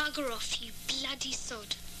 Bugger off, you bloody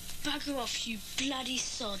sod. Bugger off, you bloody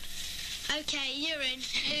sod. Okay, you're in.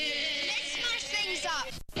 Let's smash things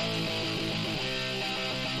up.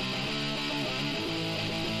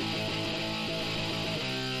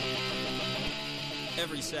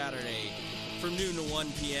 Every Saturday from noon to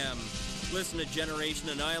 1 p.m. Listen to Generation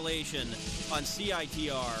Annihilation on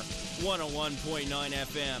CITR 101.9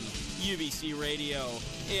 FM, UBC Radio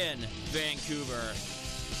in Vancouver.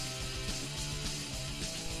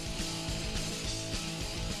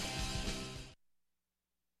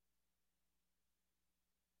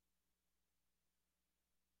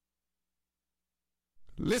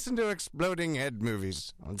 Listen to Exploding Head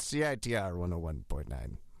Movies on CITR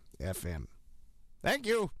 101.9 FM. Thank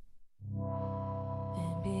you.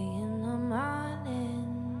 Maybe in the morning,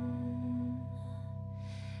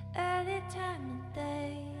 early time of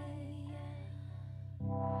day,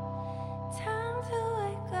 time to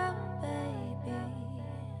wake up, baby,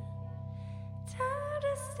 time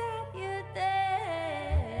to start your day.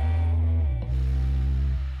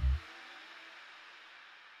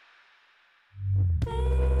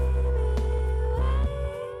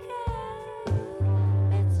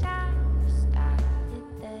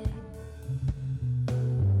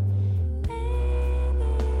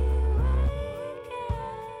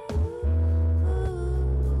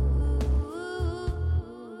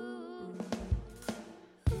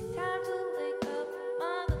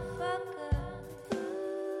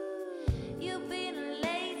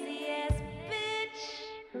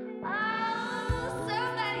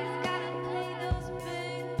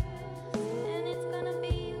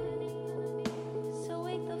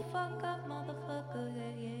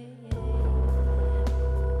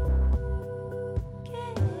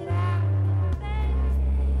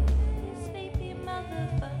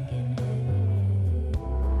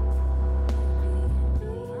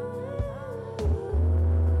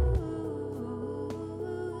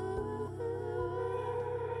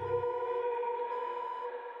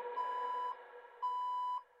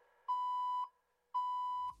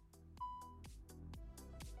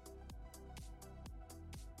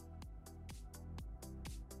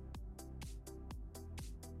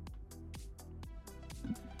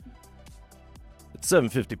 It's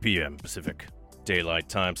 7:50 p.m. Pacific Daylight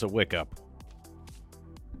Time, so wake up.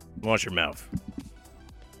 Wash your mouth.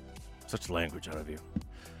 Such language out of you.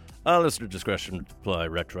 Listener discretion to apply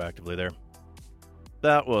retroactively there.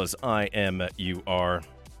 That was I Am You Are.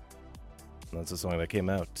 That's a song that came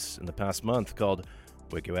out in the past month called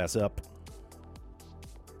Wake Your Ass Up.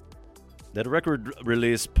 They had a record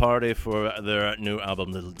release party for their new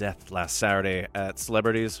album Little Death last Saturday at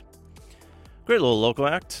Celebrities. Great little local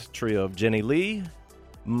act, trio of Jenny Lee,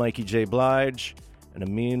 Mikey J. Blige, and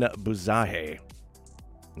Amin Bouzahe.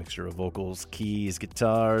 Mixture of vocals, keys,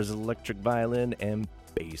 guitars, electric violin, and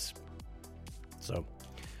bass. So,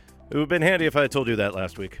 it would have been handy if I had told you that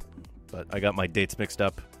last week, but I got my dates mixed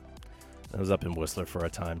up. I was up in Whistler for a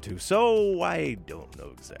time too, so I don't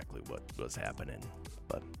know exactly what was happening.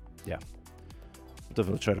 But, yeah. I'll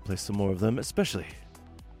definitely try to play some more of them, especially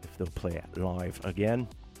if they'll play it live again.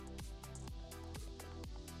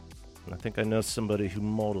 I think I know somebody who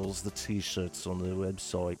models the t-shirts on their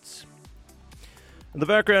websites. In the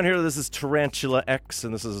background here, this is Tarantula X,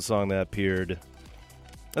 and this is a song that appeared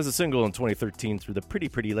as a single in 2013 through the Pretty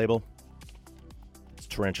Pretty label. It's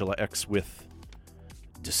Tarantula X with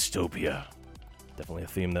Dystopia. Definitely a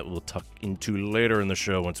theme that we'll tuck into later in the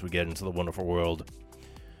show once we get into the wonderful world,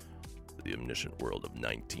 the omniscient world of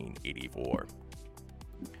 1984.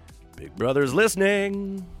 Big Brother's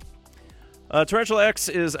listening! Tarantula X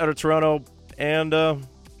is out of Toronto, and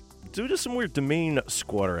due to some weird domain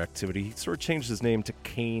squatter activity, he sort of changed his name to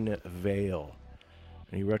Kane Vale.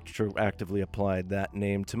 And he retroactively applied that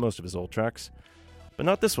name to most of his old tracks, but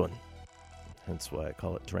not this one. Hence why I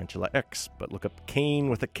call it Tarantula X. But look up Kane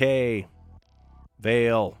with a K.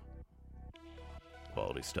 Vale.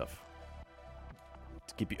 Quality stuff.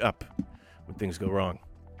 To keep you up when things go wrong.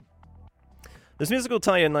 This music will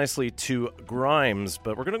tie in nicely to Grimes,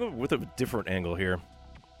 but we're going to go with a different angle here.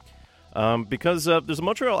 Because there's a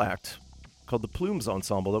Montreal act called the Plumes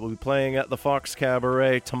Ensemble that will be playing at the Fox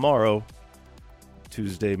Cabaret tomorrow,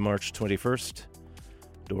 Tuesday, March 21st.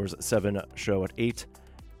 Doors at 7, show at 8.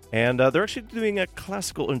 And they're actually doing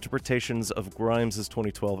classical interpretations of Grimes'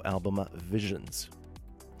 2012 album, Visions.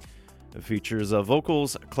 It features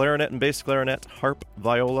vocals, clarinet and bass clarinet, harp,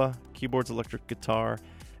 viola, keyboards, electric guitar,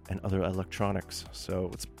 and other electronics. So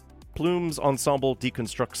it's Plumes Ensemble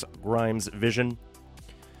deconstructs Grimes' vision.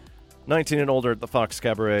 19 and older at the Fox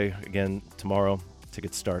Cabaret again tomorrow.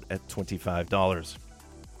 Tickets start at $25.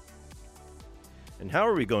 And how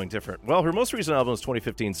are we going different? Well, her most recent album is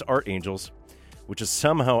 2015's Art Angels, which is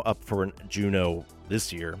somehow up for an Juno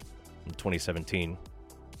this year in 2017.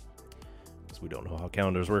 Because we don't know how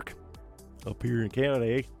calendars work up here in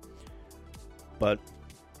Canada, eh? But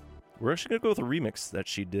we're actually going to go with a remix that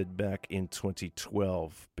she did back in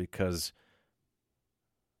 2012 because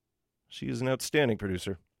she is an outstanding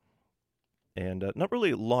producer and not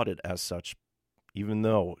really lauded as such, even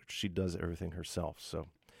though she does everything herself. So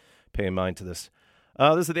pay mind to this.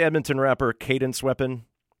 This is the Edmonton rapper Cadence Weapon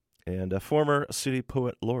and a former city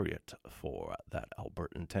poet laureate for that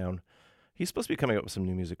Albertan town. He's supposed to be coming out with some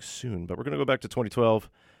new music soon, but we're going to go back to 2012.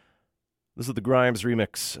 This is the Grimes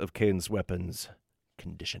remix of Cadence Weapon's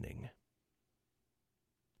Conditioning.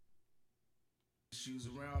 Shoes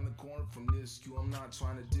around the corner from this you. I'm not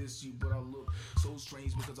trying to diss you, but I look so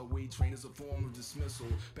strange because I weight train as a form of dismissal.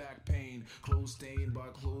 Back pain, clothes stained by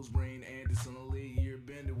closed brain. Anderson, a late year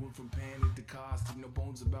bender went from panic to caustic, no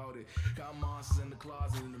bones about it. Got monsters in the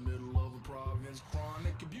closet in the middle of a province.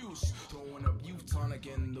 Chronic abuse, throwing up youth tonic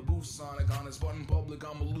in the booth sonic. Honest but in public,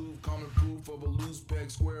 I'm aloof, common proof of a loose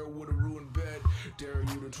peg square with a ruined bed. Dare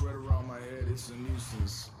you to tread around my head, it's a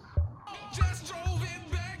nuisance. Just drove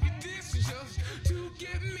it back a distance just to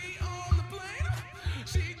get me on the plane.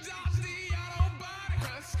 She dodged the autobody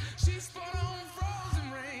 'cause she spun on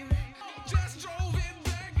frozen rain. Just drove it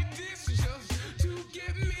back a distance just to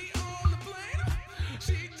get me on the plane.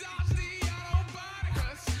 She dodged the autobody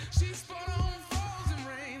 'cause she spun on frozen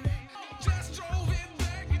rain. Just drove it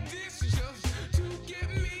back a distance just to get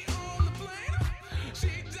me on the plane.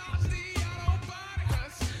 She dodged the autobody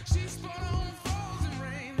 'cause she spun on frozen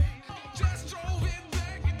rain. Just drove it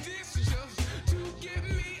back a distance just to get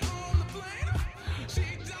me on the plane. She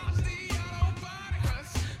dodged the autobody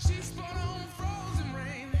 'cause she spun on frozen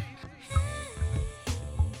rain.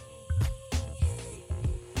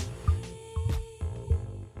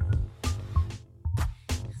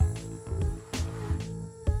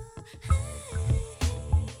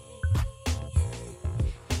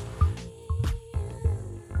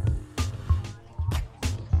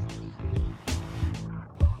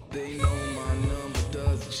 They know my number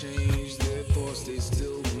doesn't change. Their thoughts, they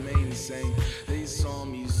still remain the same. They saw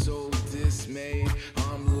me so dismayed.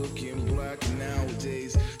 I'm looking black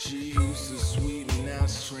nowadays. She used to sweet me, now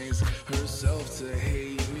she trains herself to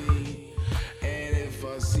hate me. And if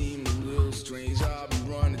I seem a little strange, I've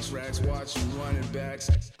been running tracks, watching running backs.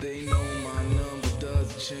 They know my number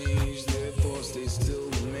doesn't change. Their thoughts, they still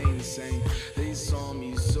remain the same. They saw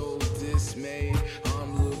me so dismayed.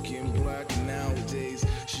 I'm looking black nowadays.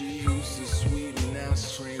 She used to sweet me, now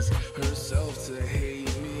she trains herself to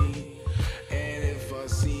hate me. And if I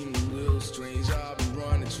seem a little strange, I've been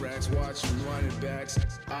running tracks, watching running backs.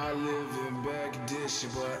 I live in back edition,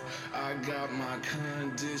 but I got my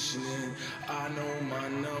conditioning. I know my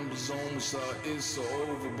numbers almost are, it's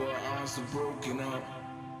over, but I'm still broken up.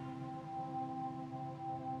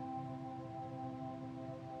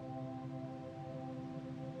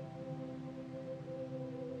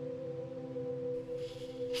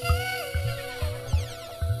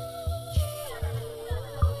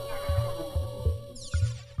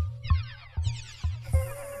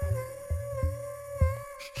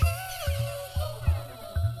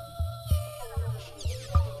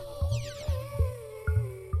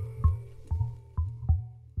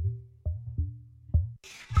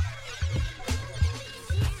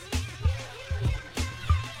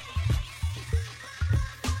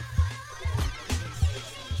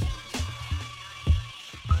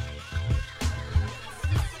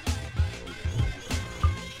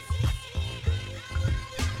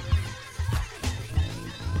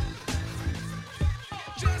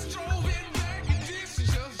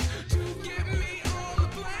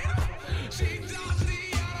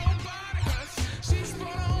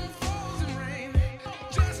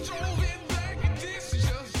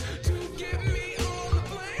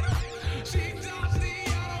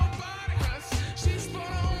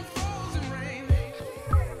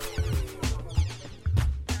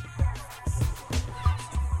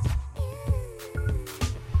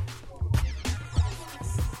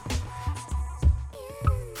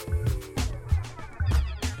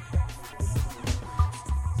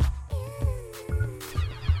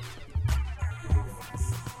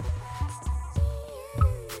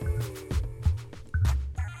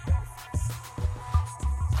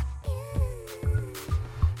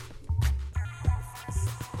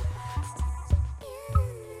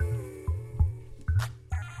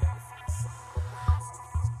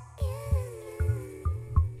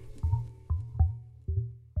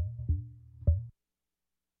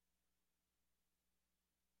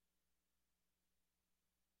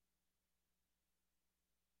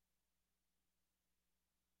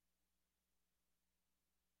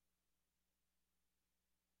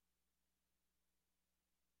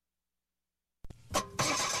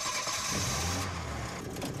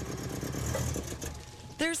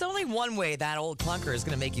 There's only one way that old clunker is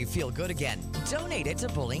going to make you feel good again. Donate it to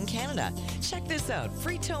Bullying Canada. Check this out.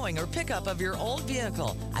 Free towing or pickup of your old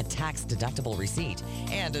vehicle, a tax-deductible receipt,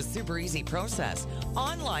 and a super easy process.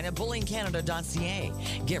 Online at bullyingcanada.ca.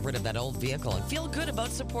 Get rid of that old vehicle and feel good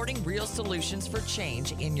about supporting real solutions for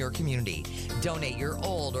change in your community. Donate your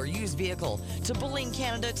old or used vehicle to Bullying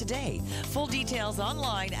Canada today. Full details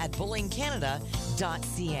online at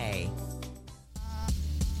bullyingcanada.ca.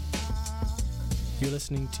 You're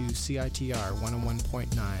listening to CITR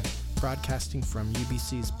 101.9, broadcasting from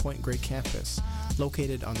UBC's Point Grey campus,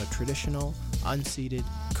 located on the traditional, unceded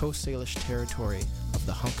Coast Salish territory of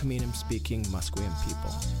the Hunkaminam-speaking Musqueam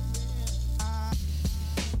people.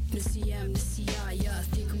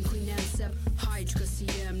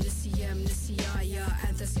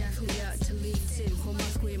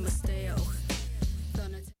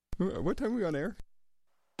 What time are we on air?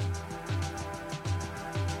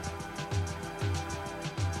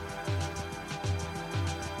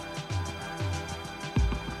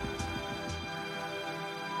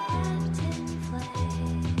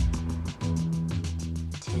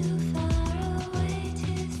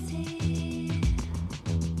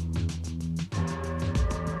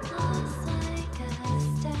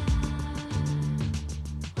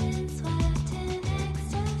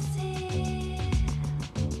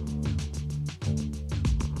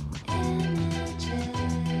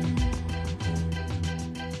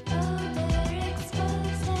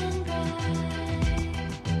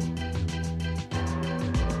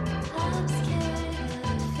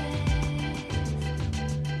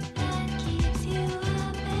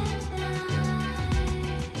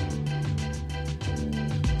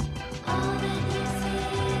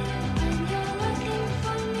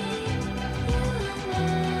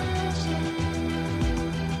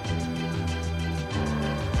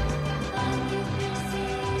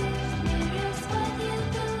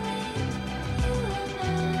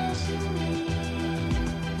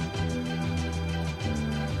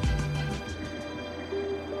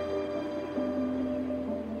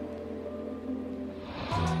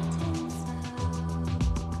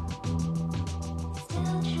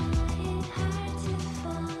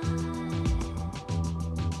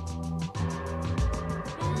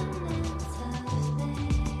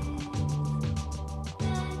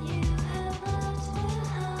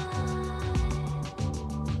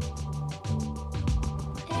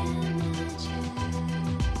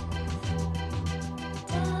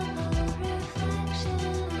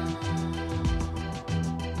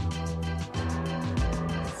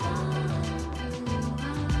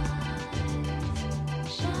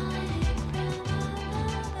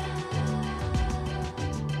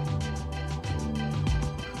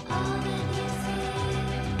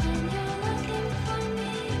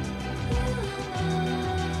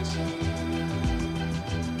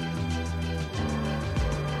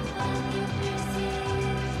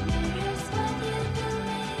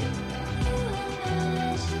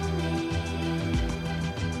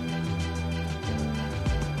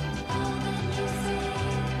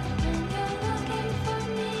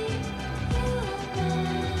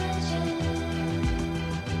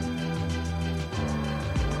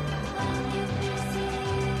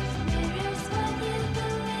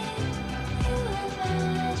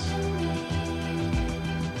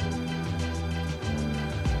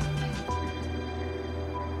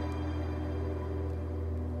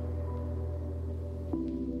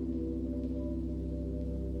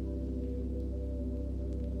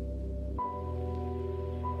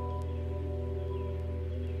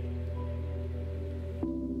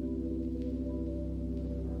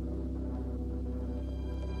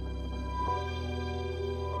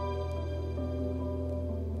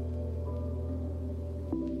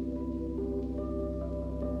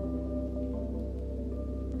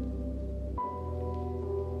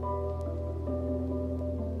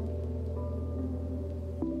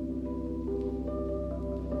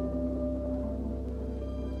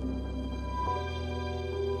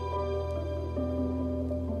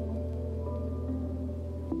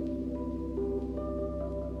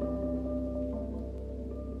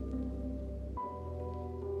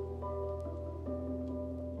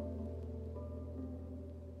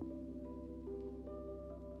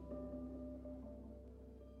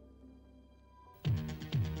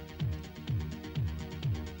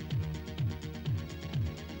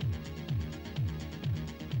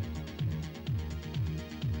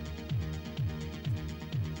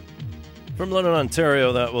 From London,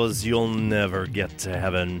 Ontario, that was You'll Never Get to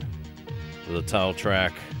Heaven for the title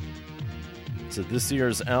track to this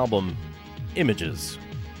year's album, Images,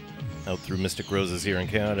 out through Mystic Roses here in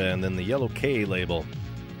Canada, and then the Yellow K label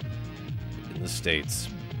in the States.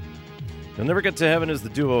 You'll Never Get to Heaven is the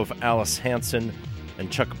duo of Alice Hansen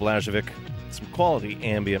and Chuck Blaževic. Some quality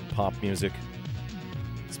ambient pop music,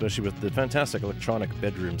 especially with the fantastic electronic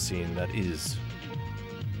bedroom scene that is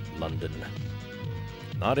London.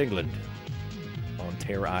 Not England.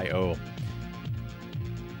 Ontario.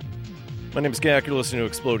 My name is Gak. You're listening to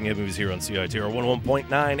Exploding Head Movies here on CITR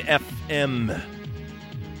 101.9 FM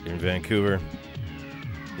in Vancouver.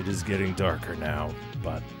 It is getting darker now,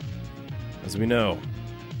 but as we know,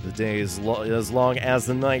 the day is as long as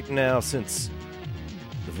the night now since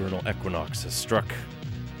the vernal equinox has struck.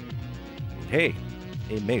 And hey,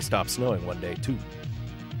 it may stop snowing one day, too.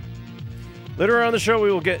 Later on the show,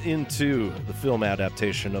 we will get into the film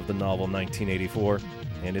adaptation of the novel 1984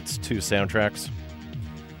 and its two soundtracks.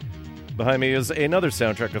 Behind me is another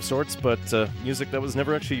soundtrack of sorts, but music that was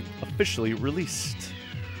never actually officially released.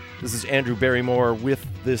 This is Andrew Barrymore with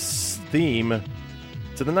this theme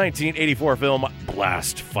to the 1984 film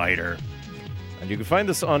Blast Fighter. And you can find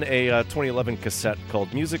this on a 2011 cassette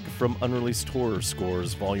called Music from Unreleased Horror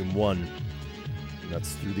Scores, Volume 1. And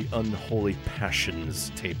that's through the Unholy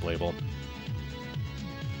Passions tape label.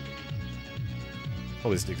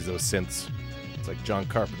 Always digs those synths. It's like John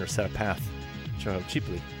Carpenter set a path. Show how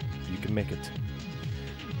cheaply you can make it.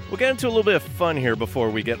 We'll get into a little bit of fun here before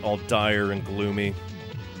we get all dire and gloomy,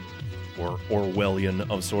 or Orwellian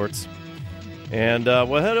of sorts. And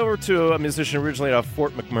we'll head over to a musician originally out of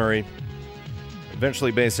Fort McMurray,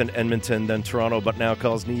 eventually based in Edmonton, then Toronto, but now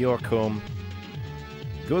calls New York home.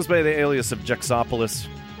 Goes by the alias of Jexopolis.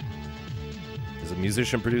 He's a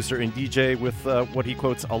musician, producer, and DJ with what he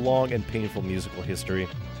quotes a long and painful musical history.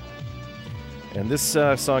 And this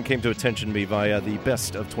song came to attention to me via the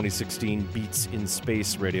Best of 2016 Beats in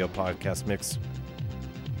Space radio podcast mix,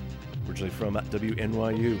 originally from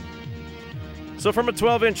WNYU. So from a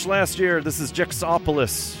 12-inch last year, this is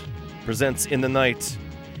Jexopolis presents In the Night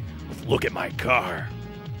with Look at My Car.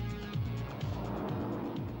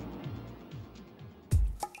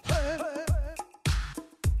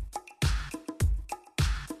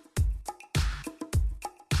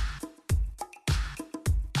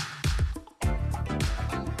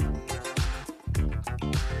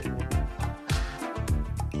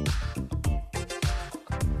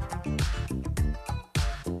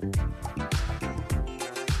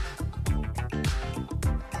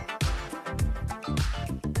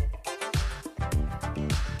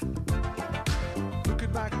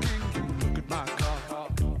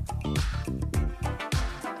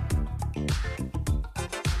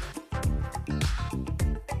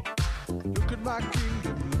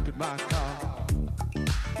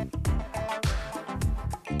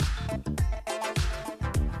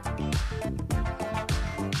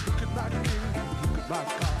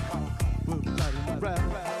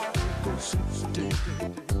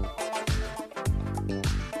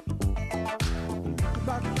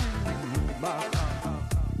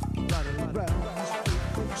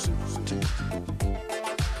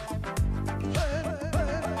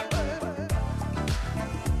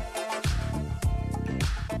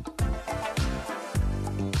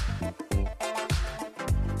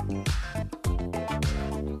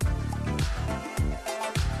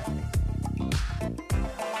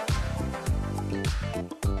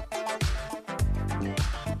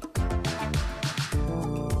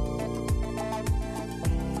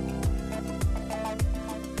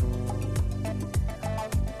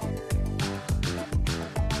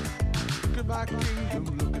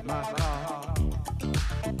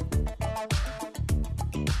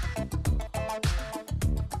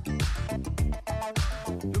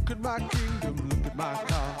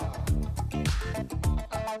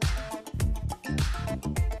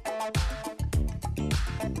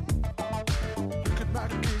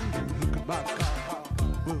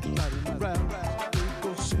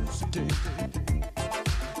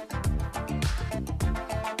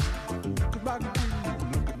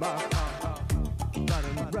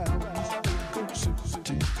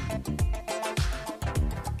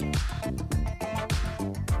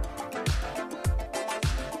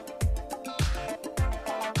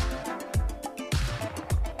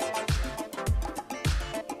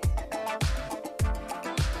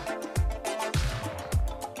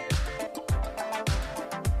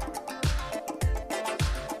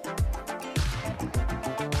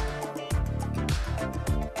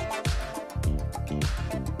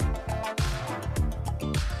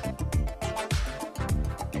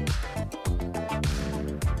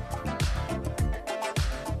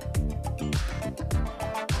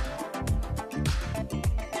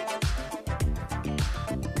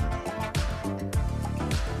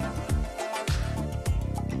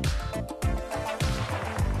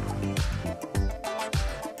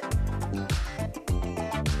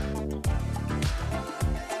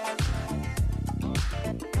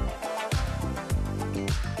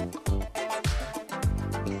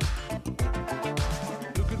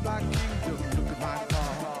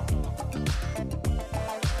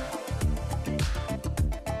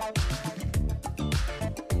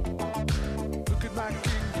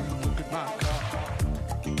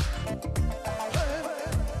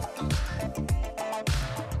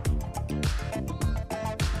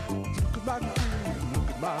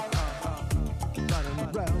 my car,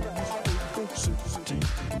 running around this big city.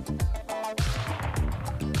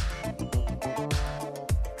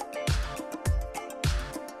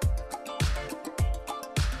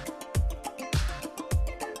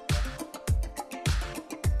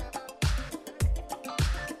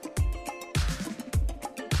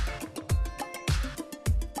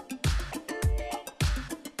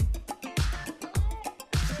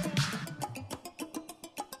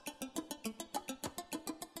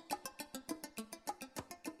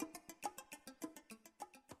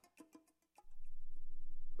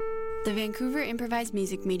 The Vancouver Improvised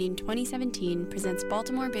Music Meeting 2017 presents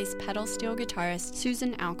Baltimore-based pedal steel guitarist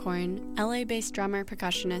Susan Alcorn, LA-based drummer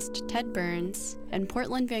percussionist Ted Burns, and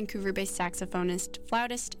Portland, Vancouver-based saxophonist,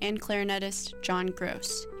 flautist, and clarinetist John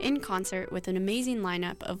Gross, in concert with an amazing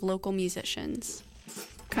lineup of local musicians.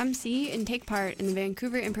 Come see and take part in the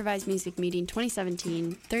Vancouver Improvised Music Meeting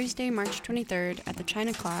 2017, Thursday, March 23rd at the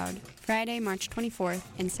China Cloud, Friday, March 24th,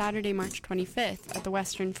 and Saturday, March 25th at the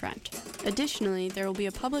Western Front. Additionally, there will be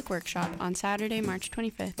a public workshop on Saturday, March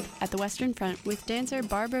 25th at the Western Front with dancer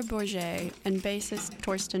Barbara Bourget and bassist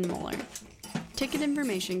Torsten Moeller. Ticket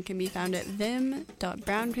information can be found at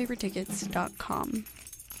vim.brownpapertickets.com.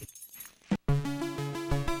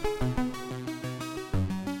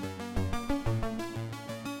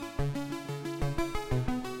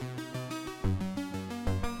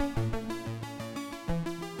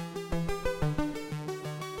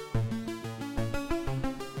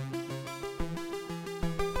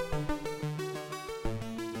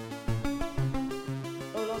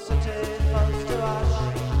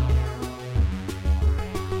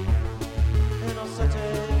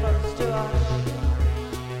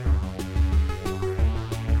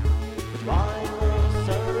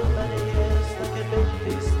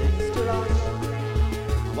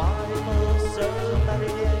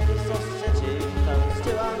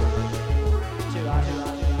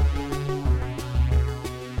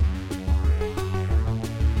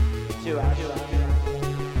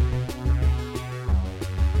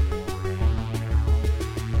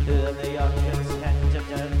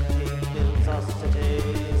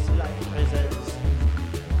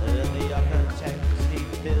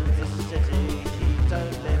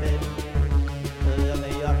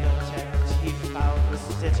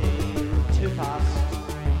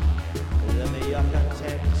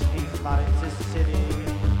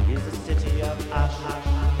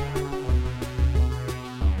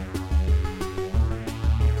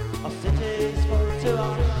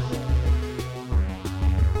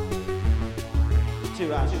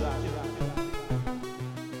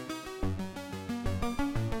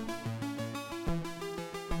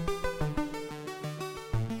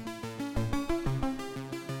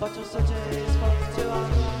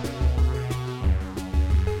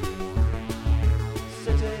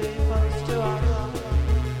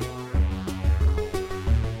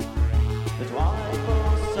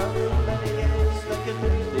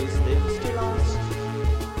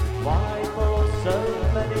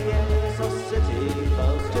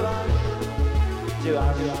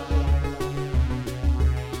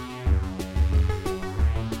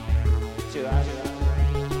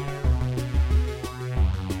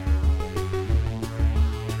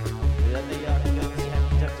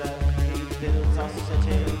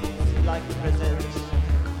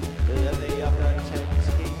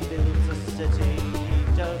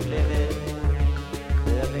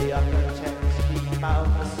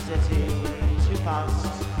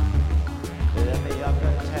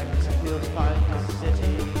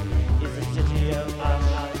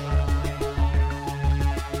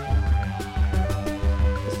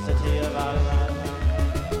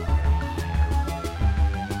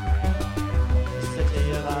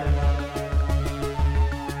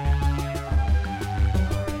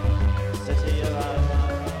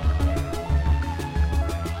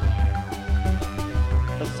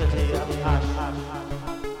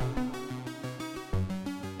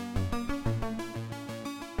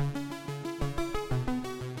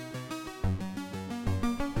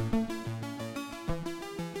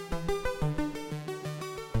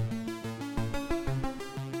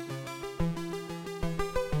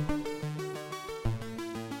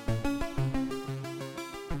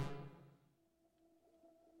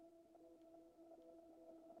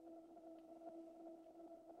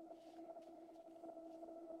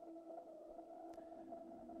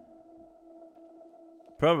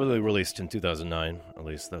 Probably released in 2009, at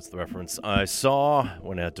least that's the reference I saw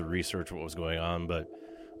when I had to research what was going on, but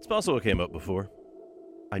it's possible it came up before.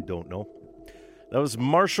 I don't know. That was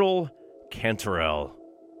Marshall Cantarell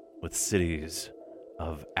with Cities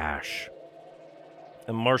of Ash.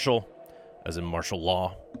 And Marshall as in martial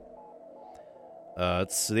law.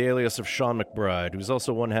 It's the alias of Sean McBride, who's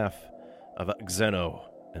also one half of Xeno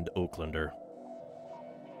and Oaklander.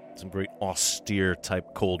 Some great austere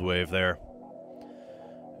type cold wave there.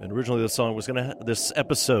 And originally this song was going to this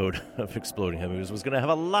episode of Exploding Head Movies was going to have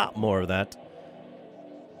a lot more of that.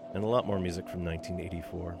 And a lot more music from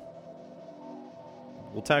 1984.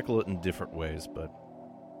 We'll tackle it in different ways, but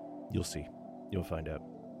you'll see. You'll find out.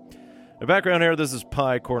 The background here, this is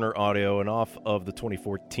Pie Corner Audio, and off of the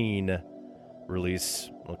 2014 release,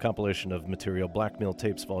 a compilation of material, Blackmail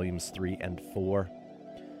Tapes Volumes 3 and 4.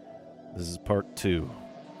 This is part 2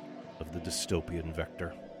 of the dystopian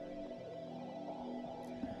vector.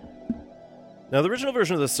 Now, the original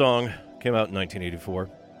version of this song came out in 1984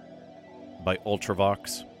 by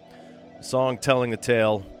Ultravox. A song telling the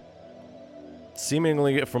tale,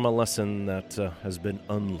 seemingly from a lesson that has been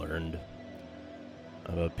unlearned,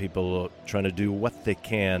 about people trying to do what they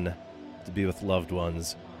can to be with loved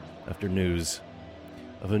ones after news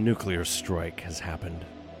of a nuclear strike has happened.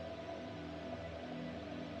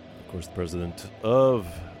 Of course, the President of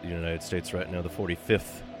the United States right now, the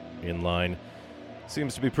 45th in line,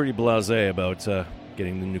 seems to be pretty blasé about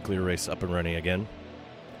getting the nuclear race up and running again,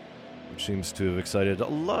 which seems to have excited a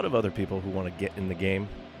lot of other people who want to get in the game,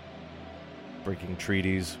 breaking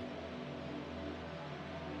treaties,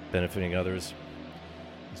 benefiting others,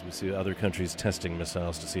 as we see other countries testing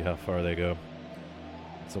missiles to see how far they go.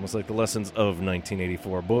 It's almost like the lessons of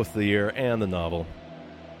 1984, both the year and the novel,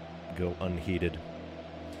 go unheeded.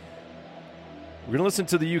 We're going to listen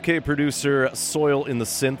to the UK producer Soil in the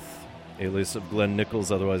Synth, alias of Glenn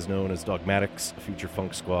Nichols, otherwise known as Dogmatics, Future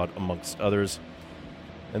Funk Squad, amongst others.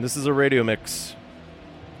 And this is a radio mix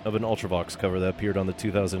of an Ultravox cover that appeared on the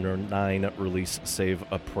 2009 release Save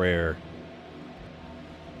a Prayer.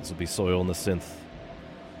 This will be Soil in the Synth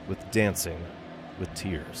with Dancing with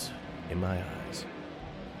Tears in My Eyes.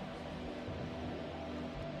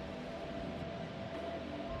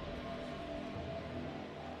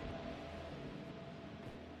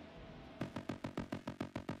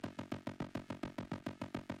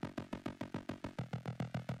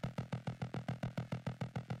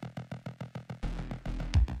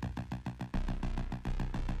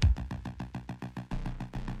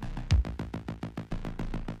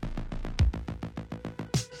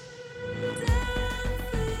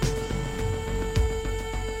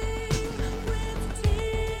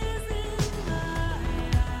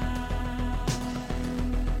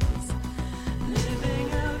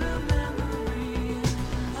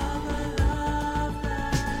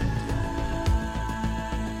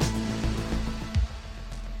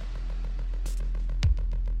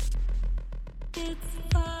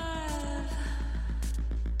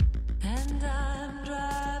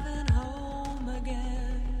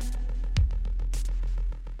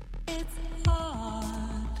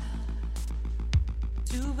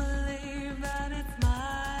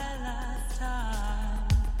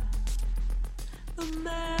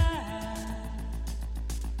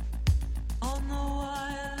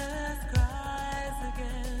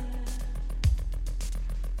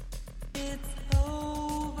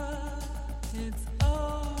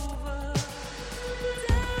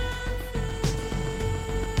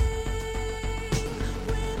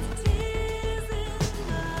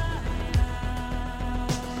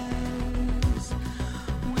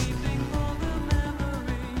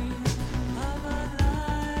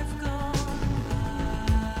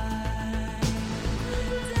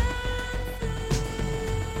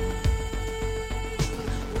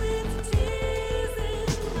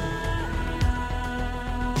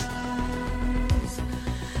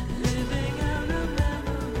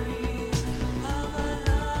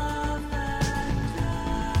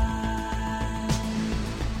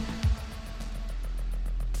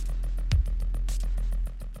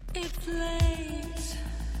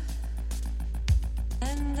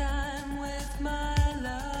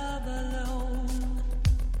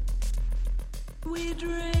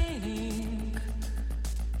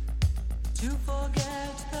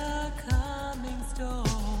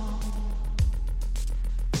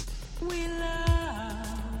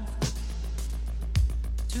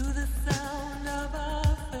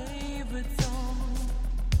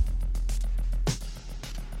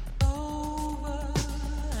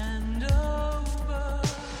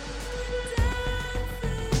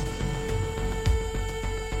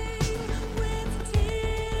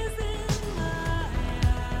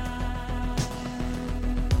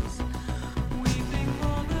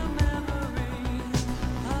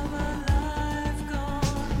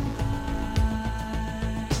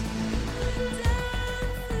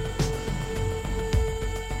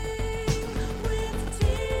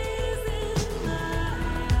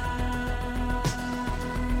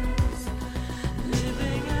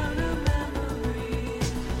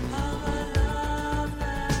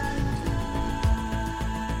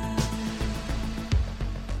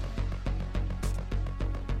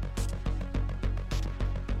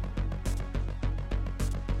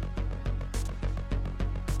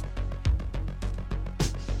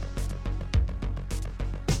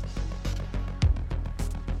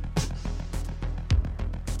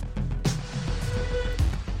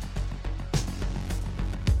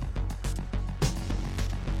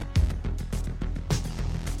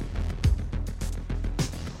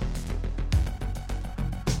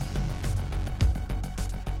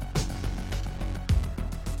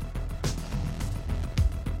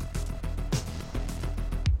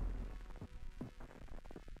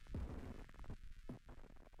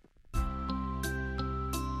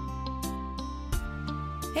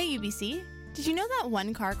 Hey UBC, did you know that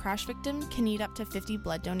one car crash victim can need up to 50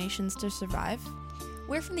 blood donations to survive?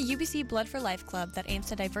 We're from the UBC Blood for Life Club that aims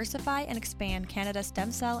to diversify and expand Canada's stem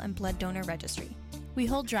cell and blood donor registry. We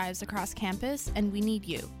hold drives across campus and we need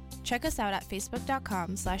you. Check us out at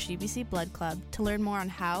facebook.com/UBC Blood Club to learn more on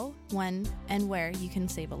how, when, and where you can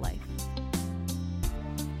save a life.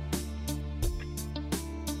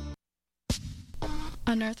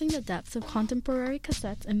 Unearthing the depths of contemporary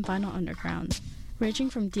cassettes and vinyl undergrounds, ranging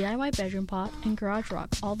from DIY bedroom pop and garage rock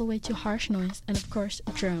all the way to harsh noise and of course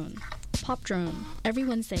drone. Pop Drone, every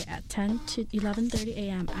Wednesday at 10 to 11:30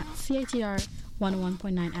 a.m. at CITR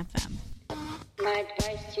 101.9 FM. My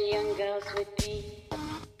advice to young girls would be,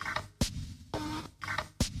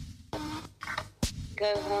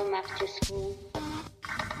 go home after school.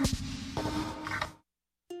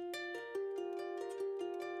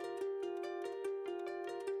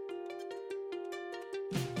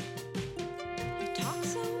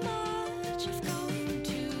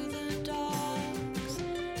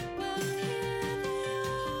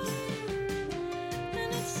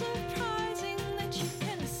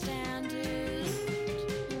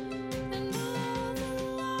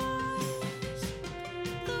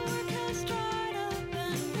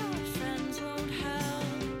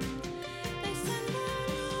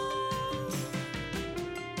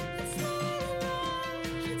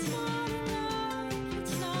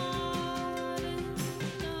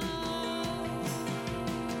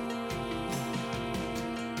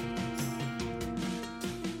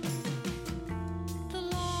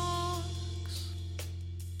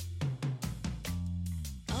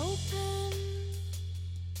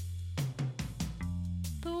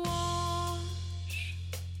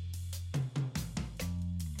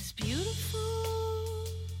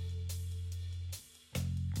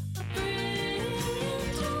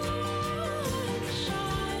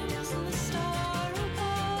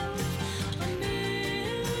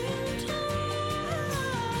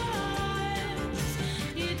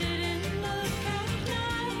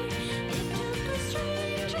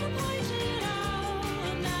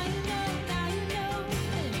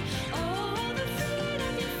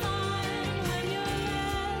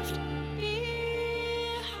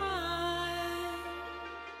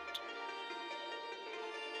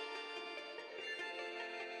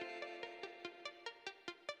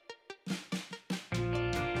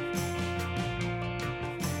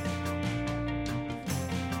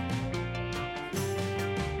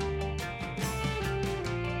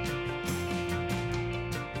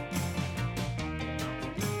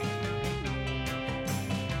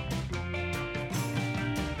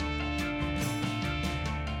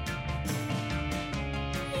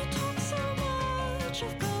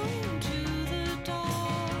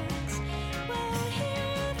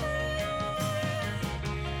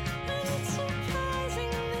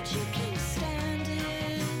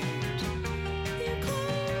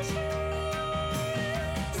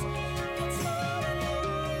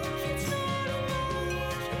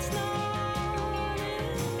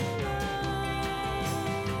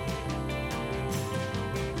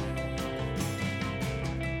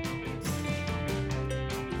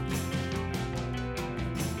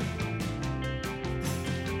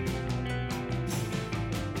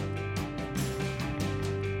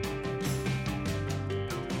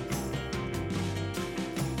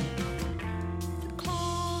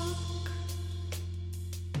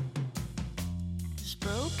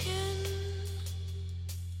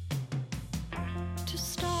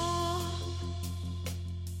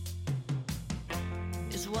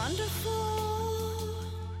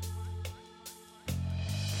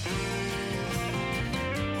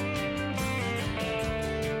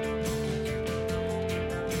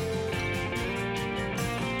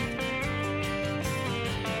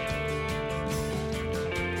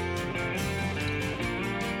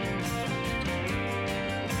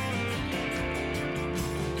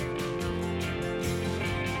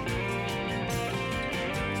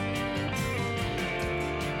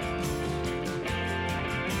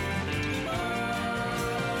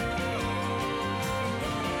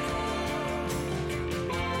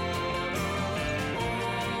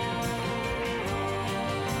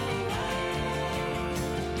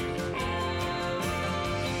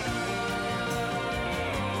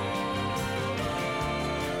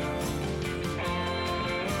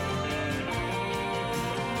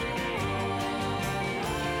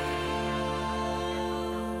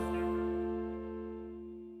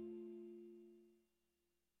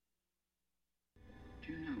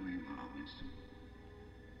 Do you know where you are, Winston?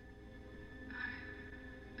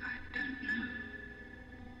 I don't know.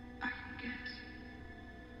 I can guess.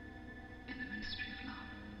 In the Ministry of Love.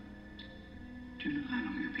 Do you know how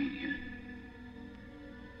long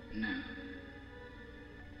No.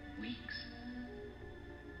 Weeks.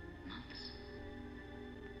 Months.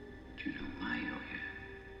 Do you know why you're here?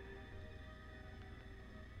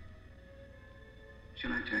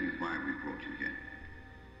 Shall I tell you why we brought you here?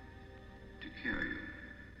 To cure you.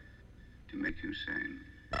 To make you sane.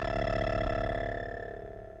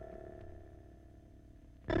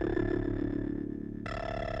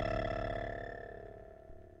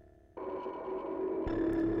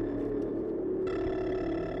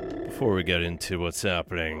 Before we get into what's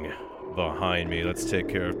happening behind me, let's take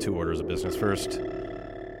care of two orders of business first.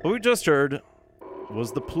 What we just heard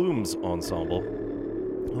was the Plumes Ensemble,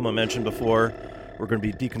 whom I mentioned before. We're going to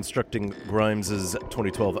be deconstructing Grimes'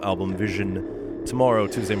 2012 album Vision tomorrow,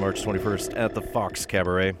 Tuesday, March 21st, at the Fox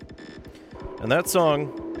Cabaret. And that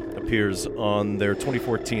song appears on their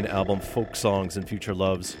 2014 album Folk Songs and Future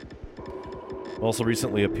Loves. Also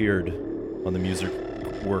recently appeared on the Music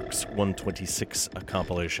Works 126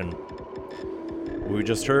 compilation. What we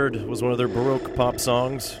just heard was one of their Baroque pop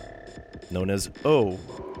songs, known as Oh,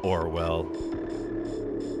 Orwell.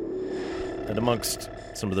 And amongst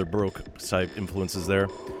some of their Baroque side influences there,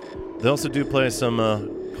 they also do play some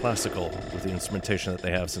classical with the instrumentation that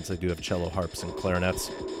they have, since they do have cello, harps, and clarinets.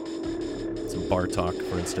 Some Bartok,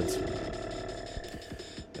 for instance.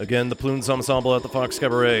 Again, the Plumes Ensemble at the Fox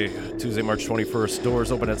Cabaret, Tuesday, March 21st.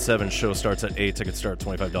 Doors open at 7, show starts at 8, tickets start at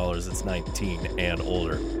 $25. It's 19 and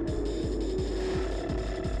older.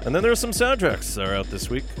 And then there are some soundtracks that are out this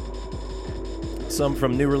week. Some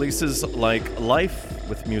from new releases like Life,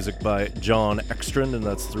 with music by John Ekstrand, and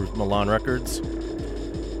that's through Milan Records.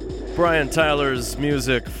 Brian Tyler's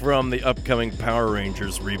music from the upcoming Power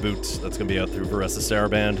Rangers reboot. That's going to be out through Varesa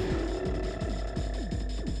Saraband.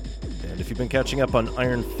 And if you've been catching up on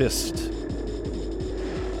Iron Fist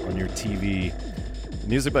on your TV,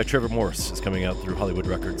 music by Trevor Morse is coming out through Hollywood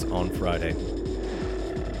Records on Friday.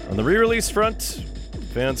 On the re-release front,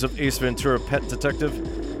 fans of Ace Ventura: Pet Detective,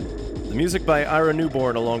 the music by Ira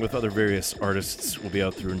Newborn, along with other various artists, will be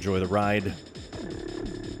out through Enjoy the Ride.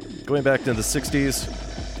 Going back to the 60s,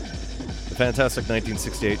 the fantastic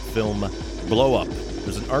 1968 film Blow Up.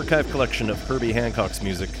 There's an archive collection of Herbie Hancock's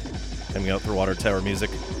music coming out through Water Tower Music.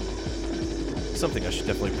 Something I should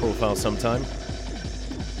definitely profile sometime.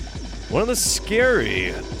 One of the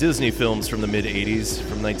scary Disney films from the mid-'80s,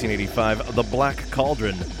 from 1985, The Black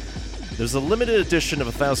Cauldron. There's a limited edition of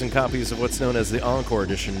 1,000 copies of what's known as the Encore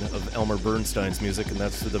edition of Elmer Bernstein's music, and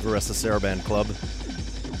that's through the Varesa Saraband Club.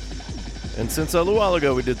 And since a little while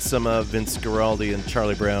ago we did some Vince Guaraldi and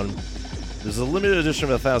Charlie Brown, there's a limited edition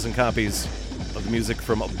of 1,000 copies of the music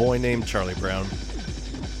from A Boy Named Charlie Brown,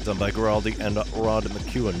 done by Guaraldi and Rod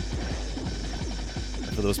McEwen.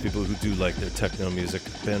 And for those people who do like their techno music,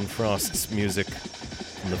 Ben Frost's music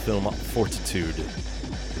from the film Fortitude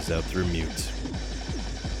is out through Mute.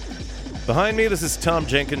 Behind me, this is Tom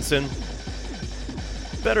Jenkinson,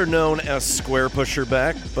 better known as Square Pusher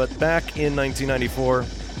back, but back in 1994,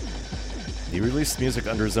 he released music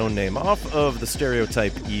under his own name off of the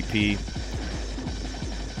Stereotype EP.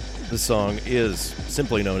 The song is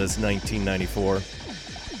simply known as 1994,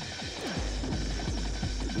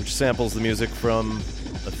 which samples the music from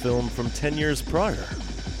a film from 10 years prior,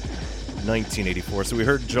 1984. So we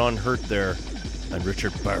heard John Hurt there and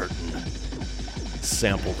Richard Barton,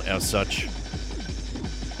 sampled as such.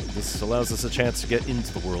 This allows us a chance to get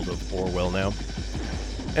into the world of Orwell now.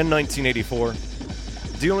 And 1984,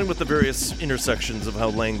 dealing with the various intersections of how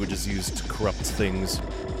language is used to corrupt things,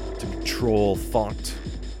 to control thought.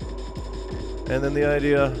 And then the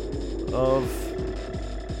idea of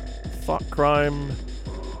thought crime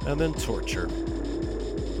and then torture.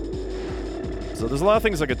 So there's a lot of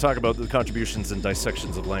things I could talk about, the contributions and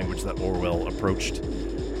dissections of language that Orwell approached,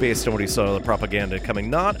 based on what he saw, the propaganda coming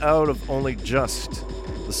not out of only just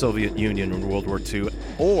the Soviet Union in World War II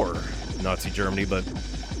or Nazi Germany, but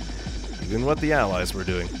even what the Allies were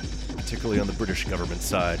doing, particularly on the British government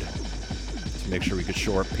side, to make sure we could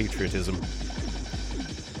shore up patriotism.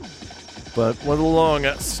 But one of the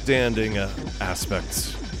long-standing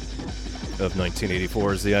aspects of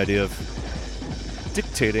 1984 is the idea of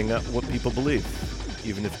dictating what people believe,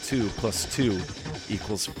 even if 2 + 2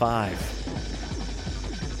 = 5.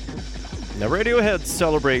 Now, Radiohead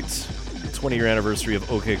celebrates the 20-year anniversary of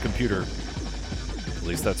OK Computer. At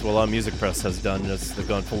least that's what a lot of music press has done, as they've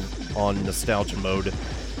gone full-on nostalgia mode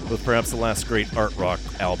with perhaps the last great art rock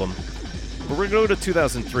album. But we're going to go to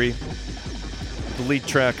 2003. The lead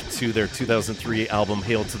track to their 2003 album,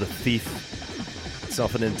 Hail to the Thief.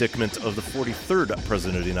 Itself an indictment of the 43rd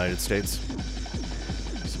President of the United States.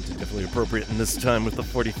 Something definitely appropriate in this time with the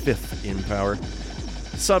 45th in power.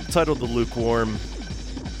 Subtitled The Lukewarm.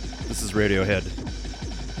 This is Radiohead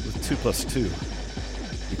with 2 plus 2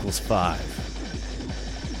 equals 5.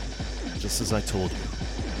 Just as I told you.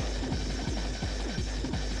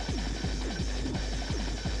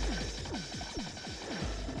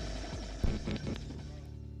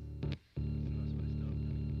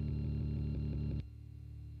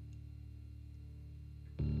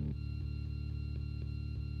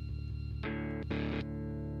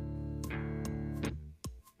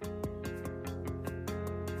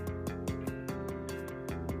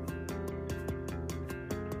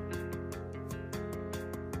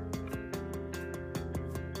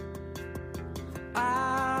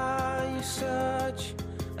 Are you such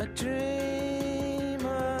a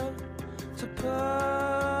dreamer to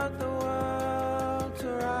put the world to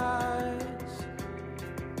rights?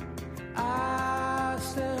 I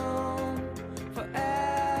stay home forever,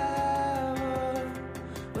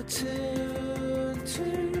 but 2 and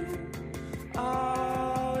 2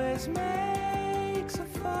 always makes a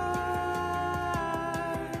 5.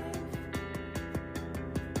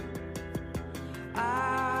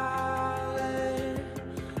 I'll lay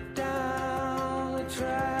down the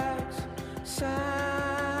tracks,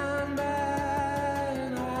 sandbag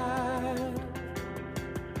and hide.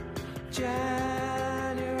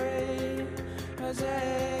 January has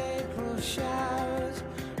April showers,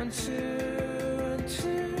 and 2 and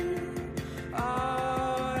 2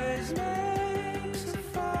 always makes a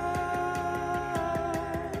 5.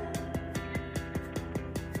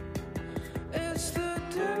 It's the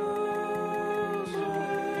devil's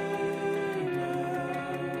way now.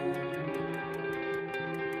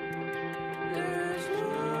 There's no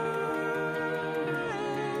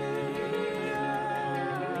way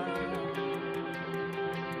out.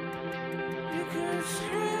 You can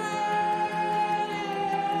scream,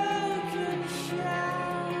 you can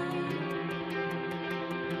shout.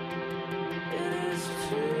 It is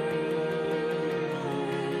too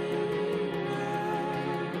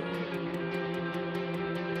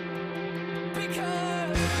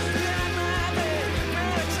because you're my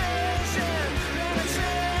meditation, meditation,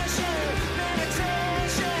 meditation,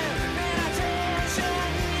 meditation.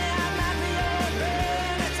 Yeah, I might be your meditation, meditation, meditation, meditation. Yeah, I might be your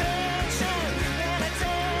meditation,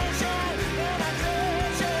 meditation,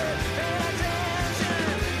 meditation,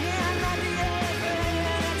 meditation. Yeah, I might be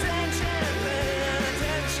meditation, meditation, meditation,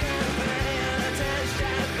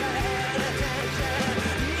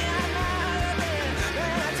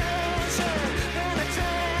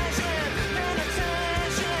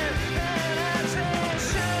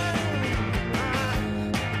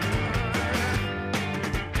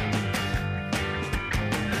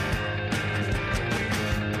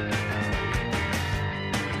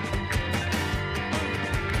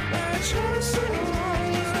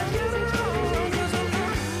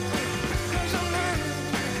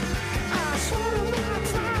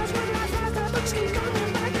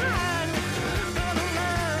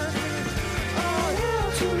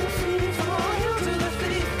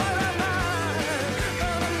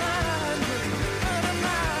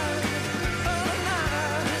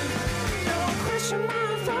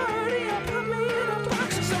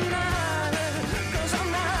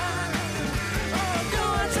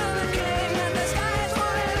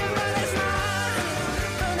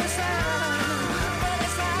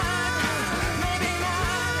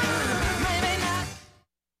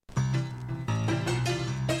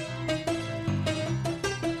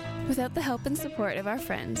 Without the help and support of our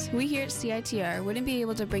friends, we here at CITR wouldn't be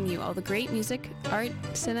able to bring you all the great music, art,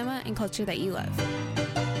 cinema, and culture that you love.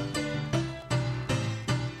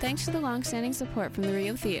 Thanks to the long-standing support from the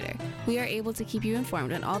Rio Theater, we are able to keep you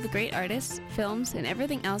informed on all the great artists, films, and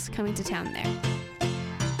everything else coming to town there.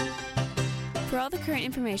 For all the current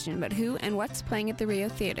information about who and what's playing at the Rio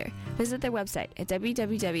Theater, visit their website at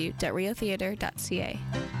www.riotheater.ca.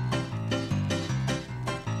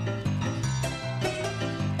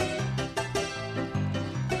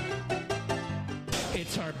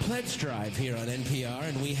 It's our pledge drive here on NPR,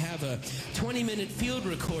 and we have a 20-minute field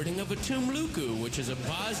recording of a tumluku, which is a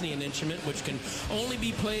Bosnian instrument which can only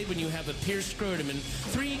be played when you have a pierced scrotum and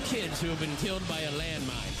 3 kids who have been killed by a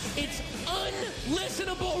landmine. It's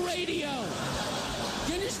unlistenable radio.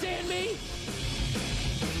 You understand me?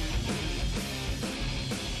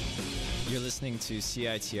 You're listening to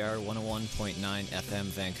CITR 101.9 FM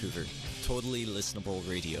Vancouver. Totally listenable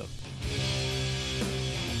radio.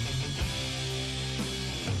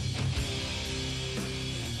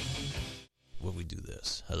 Will we do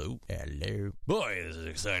this? Hello? Hello. Boy, this is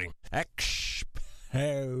exciting.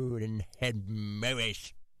 Exploding head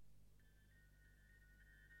movies.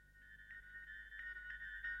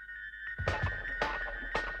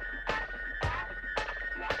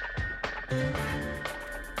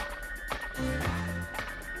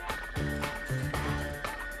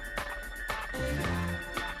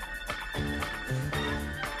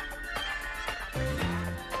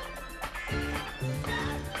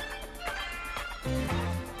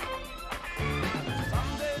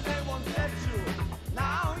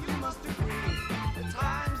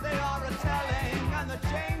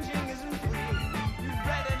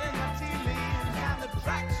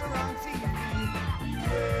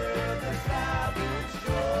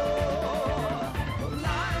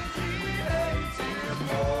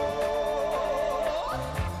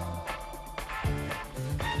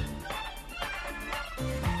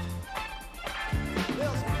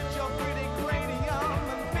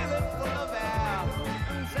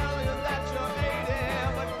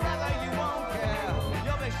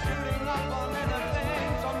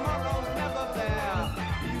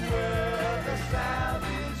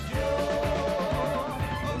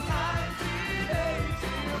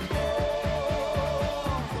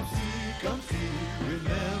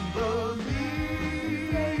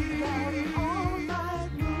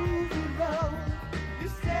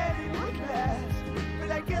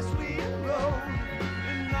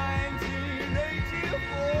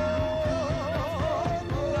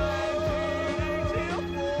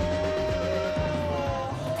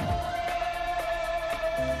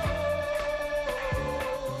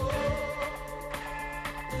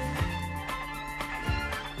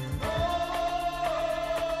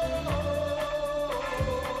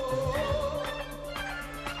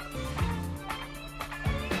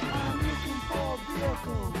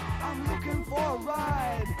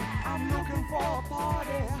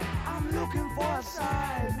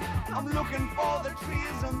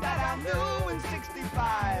 I knew in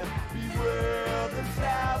 65, beware the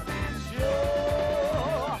South is sure.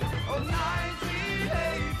 Oh,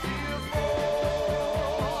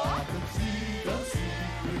 1984. The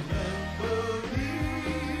secret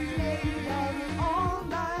memory. All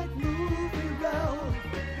night movie road.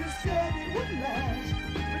 You said it would last,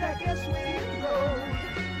 but I guess we enrolled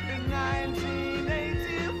in 1984.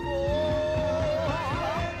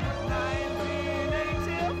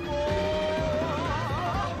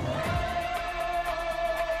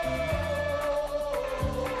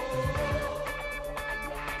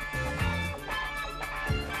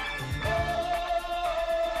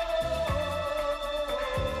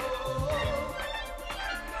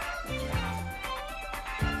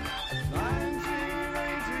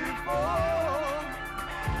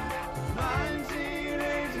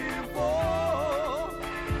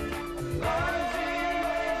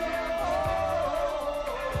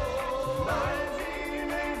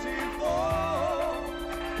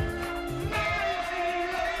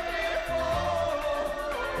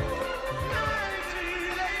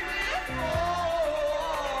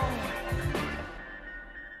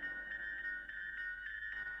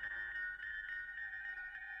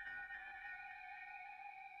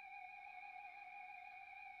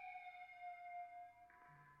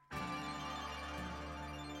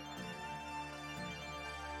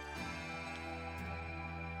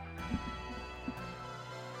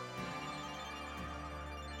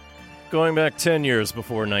 Going back 10 years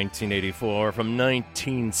before 1984, from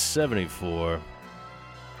 1974,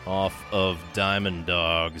 off of Diamond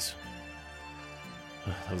Dogs.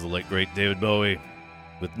 That was the late, great David Bowie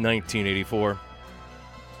with 1984.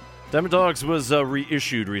 Diamond Dogs was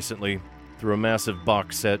reissued recently through a massive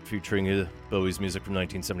box set featuring Bowie's music from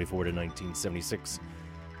 1974 to 1976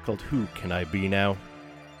 called Who Can I Be Now?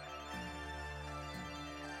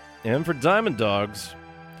 And for Diamond Dogs,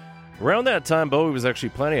 around that time, Bowie was actually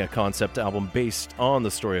planning a concept album based on the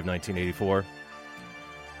story of 1984,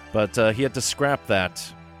 but he had to scrap that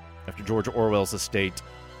after George Orwell's estate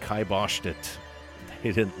kiboshed it.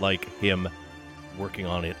 They didn't like him working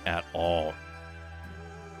on it at all.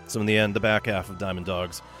 So in the end, the back half of Diamond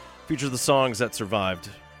Dogs features the songs that survived,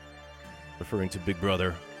 referring to Big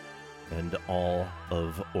Brother and all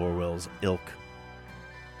of Orwell's ilk.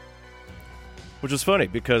 Which is funny,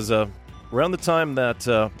 because around the time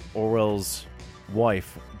that Orwell's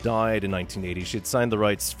wife died in 1980, she had signed the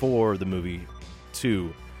rights for the movie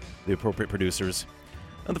to the appropriate producers.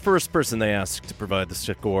 And the first person they asked to provide the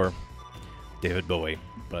score, David Bowie.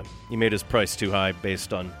 But he made his price too high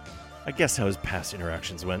based on, I guess, how his past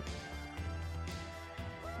interactions went.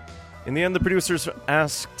 In the end, the producers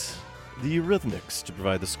asked the Eurythmics to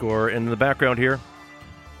provide the score. And in the background here,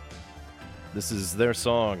 this is their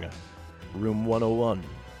song, Room 101.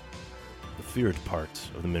 The feared part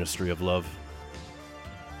of the Ministry of Love,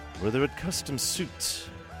 where they would custom suit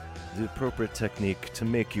the appropriate technique to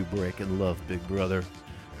make you break and love Big Brother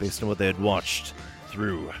based on what they had watched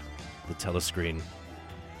through the telescreen.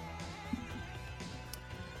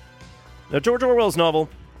 Now, George Orwell's novel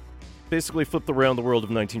basically flipped around the world of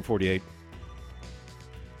 1948,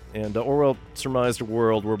 and Orwell surmised a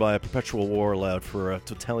world whereby a perpetual war allowed for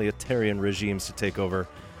totalitarian regimes to take over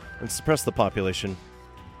and suppress the population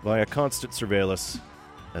via constant surveillance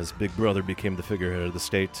as Big Brother became the figurehead of the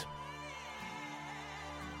state.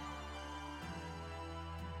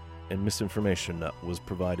 And misinformation was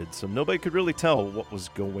provided, so nobody could really tell what was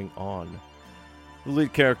going on. The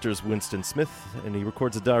lead character is Winston Smith, and he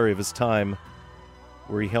records a diary of his time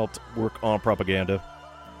where he helped work on propaganda,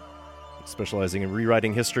 specializing in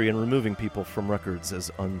rewriting history and removing people from records as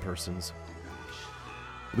unpersons.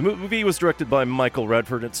 The movie was directed by Michael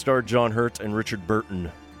Radford. It starred John Hurt and Richard Burton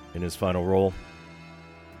in his final role.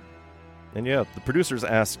 And yeah, the producers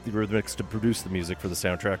asked the Eurythmics to produce the music for the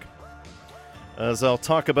soundtrack. As I'll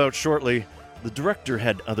talk about shortly, the director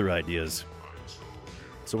had other ideas.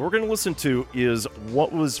 So what we're going to listen to is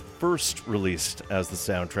what was first released as the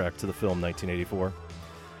soundtrack to the film 1984.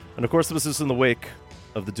 And of course, this is in the wake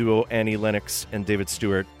of the duo Annie Lennox and David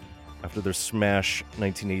Stewart after their smash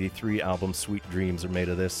 1983 album Sweet Dreams Are Made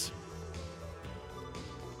of This.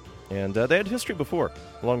 And they had history before.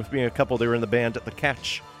 Along with being a couple, they were in the band The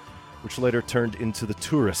Catch, which later turned into The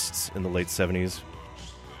Tourists in the late 70s.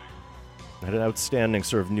 Had an outstanding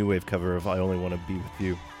sort of new wave cover of I Only Want to Be With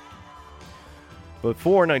You. But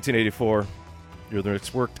for 1984,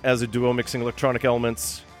 Eurythmics worked as a duo, mixing electronic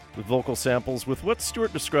elements with vocal samples with what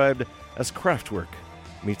Stewart described as Kraftwerk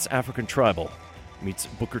meets African Tribal meets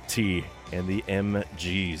Booker T and the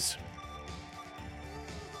MGs.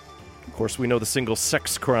 Of course, we know the single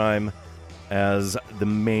Sex Crime as the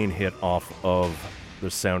main hit off of the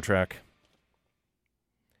soundtrack.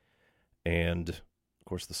 And, of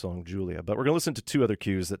course, the song Julia. But we're going to listen to two other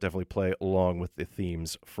cues that definitely play along with the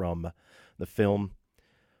themes from the film.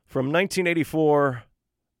 From 1984,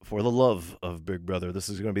 For the Love of Big Brother. This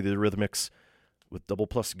is going to be the Rhythmics with Double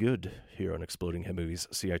Plus Good here on Exploding Head Movies,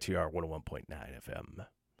 CITR 101.9 FM.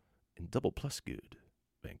 And Double Plus Good,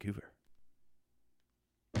 Vancouver.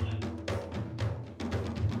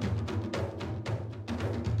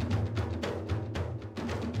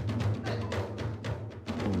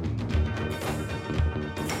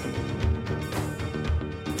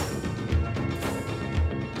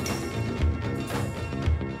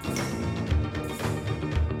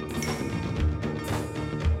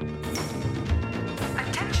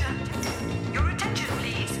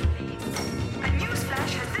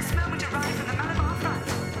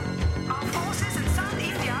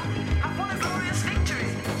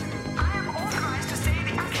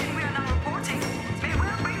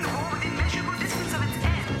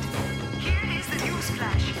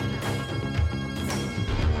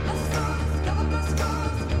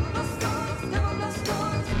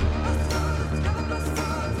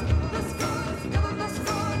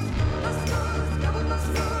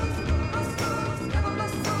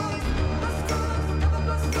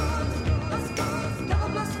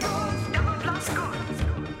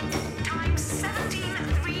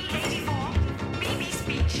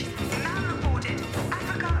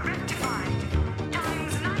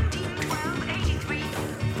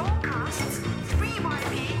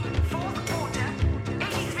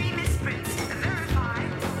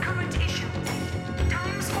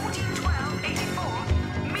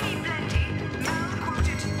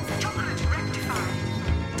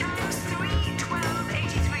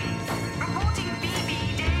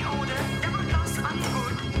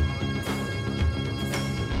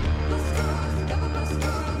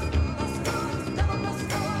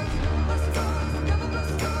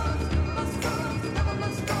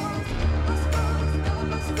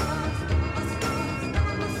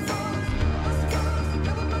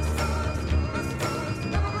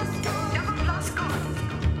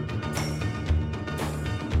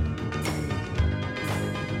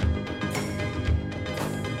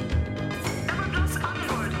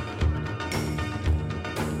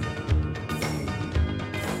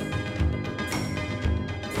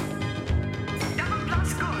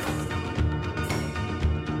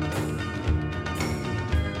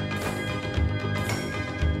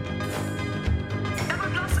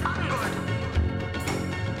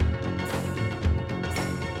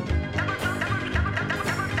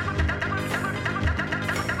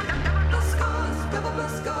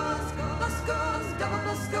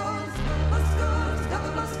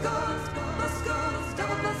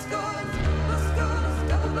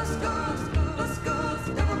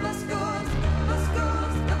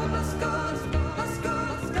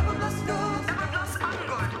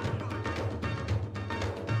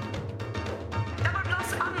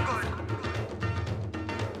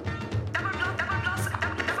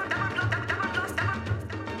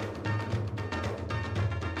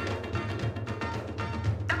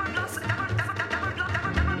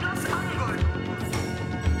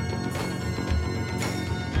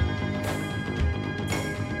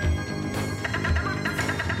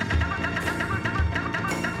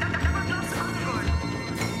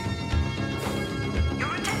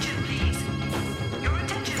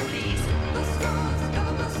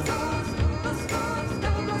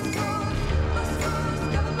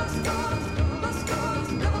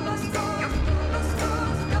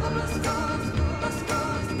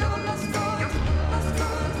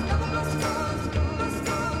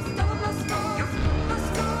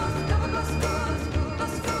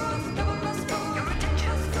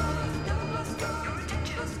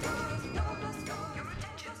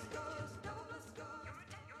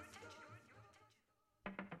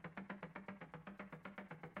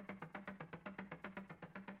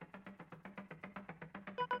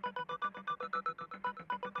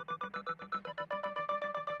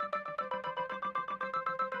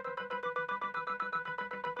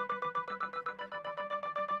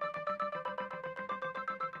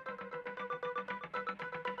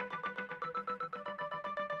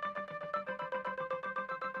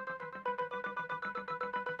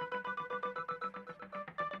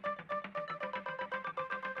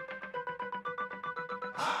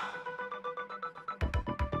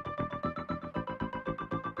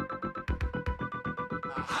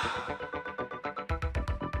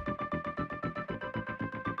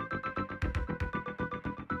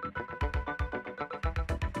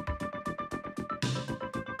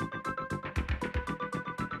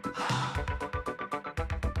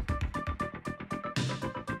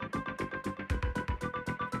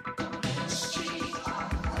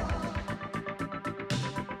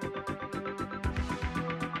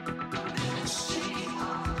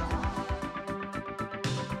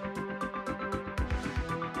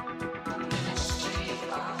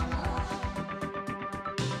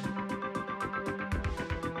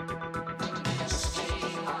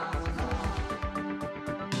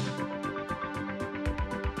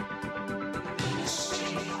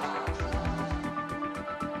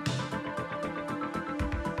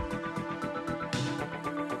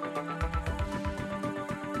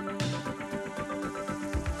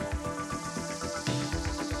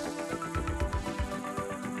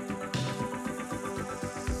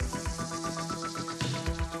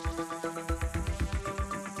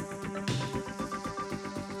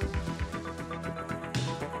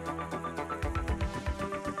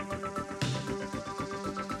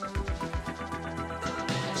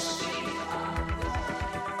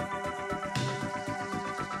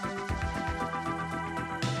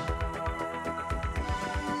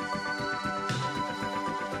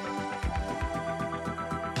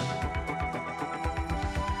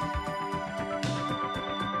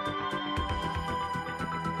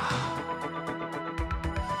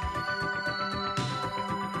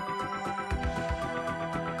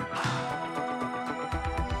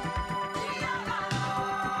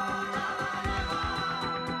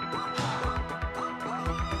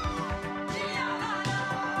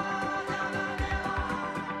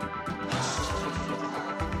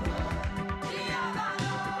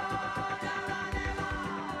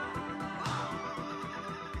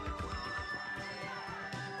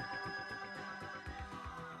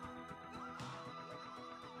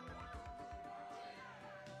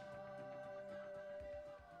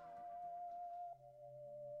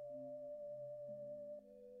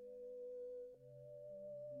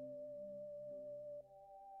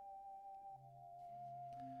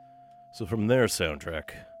 So from their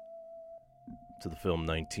soundtrack to the film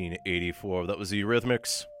 1984, that was the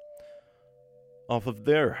Eurythmics. Off of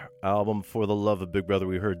their album For the Love of Big Brother,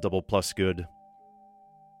 we heard Double Plus Good.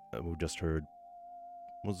 And we just heard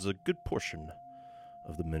was a good portion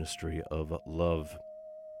of the Ministry of Love.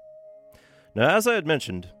 Now, as I had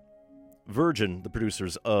mentioned, Virgin, the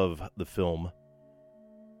producers of the film,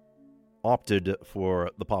 opted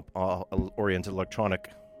for the pop-oriented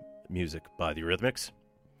electronic music by the Eurythmics.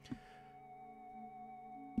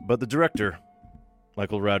 But the director,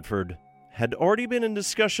 Michael Radford, had already been in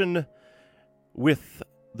discussion with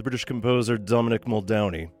the British composer Dominic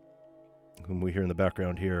Muldowney, whom we hear in the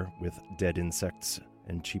background here with Dead Insects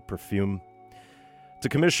and Cheap Perfume, to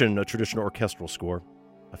commission a traditional orchestral score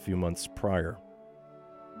a few months prior.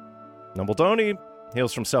 Now, Muldowney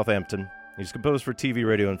hails from Southampton. He's composed for TV,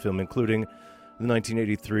 radio, and film, including the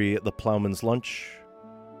 1983 The Ploughman's Lunch,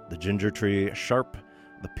 The Ginger Tree Sharp,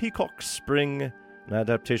 The Peacock's Spring, an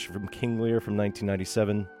adaptation from King Lear from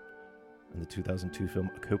 1997, and the 2002 film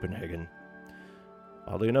Copenhagen.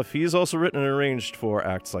 Oddly enough, he's also written and arranged for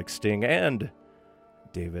acts like Sting and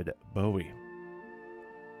David Bowie.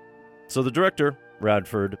 So the director,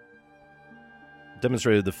 Radford,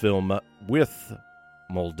 demonstrated the film with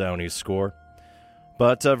Muldowney's score,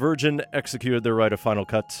 but Virgin executed their right of final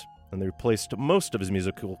cut, and they replaced most of his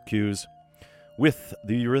musical cues with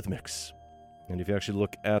the Eurythmics. And if you actually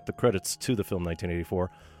look at the credits to the film 1984,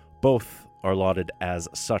 both are lauded as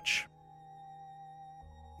such.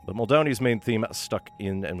 But Muldowney's main theme stuck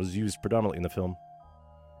in and was used predominantly in the film.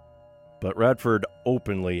 But Radford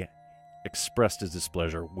openly expressed his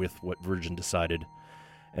displeasure with what Virgin decided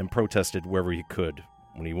and protested wherever he could.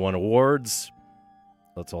 When he won awards,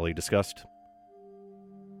 that's all he discussed.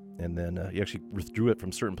 And then he actually withdrew it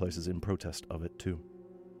from certain places in protest of it, too.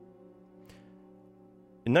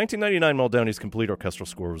 In 1999, Muldowney's complete orchestral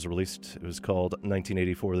score was released. It was called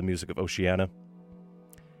 1984, The Music of Oceania.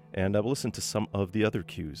 And we'll listen to some of the other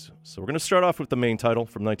cues. So we're going to start off with the main title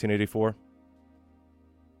from 1984.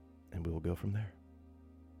 And we will go from there.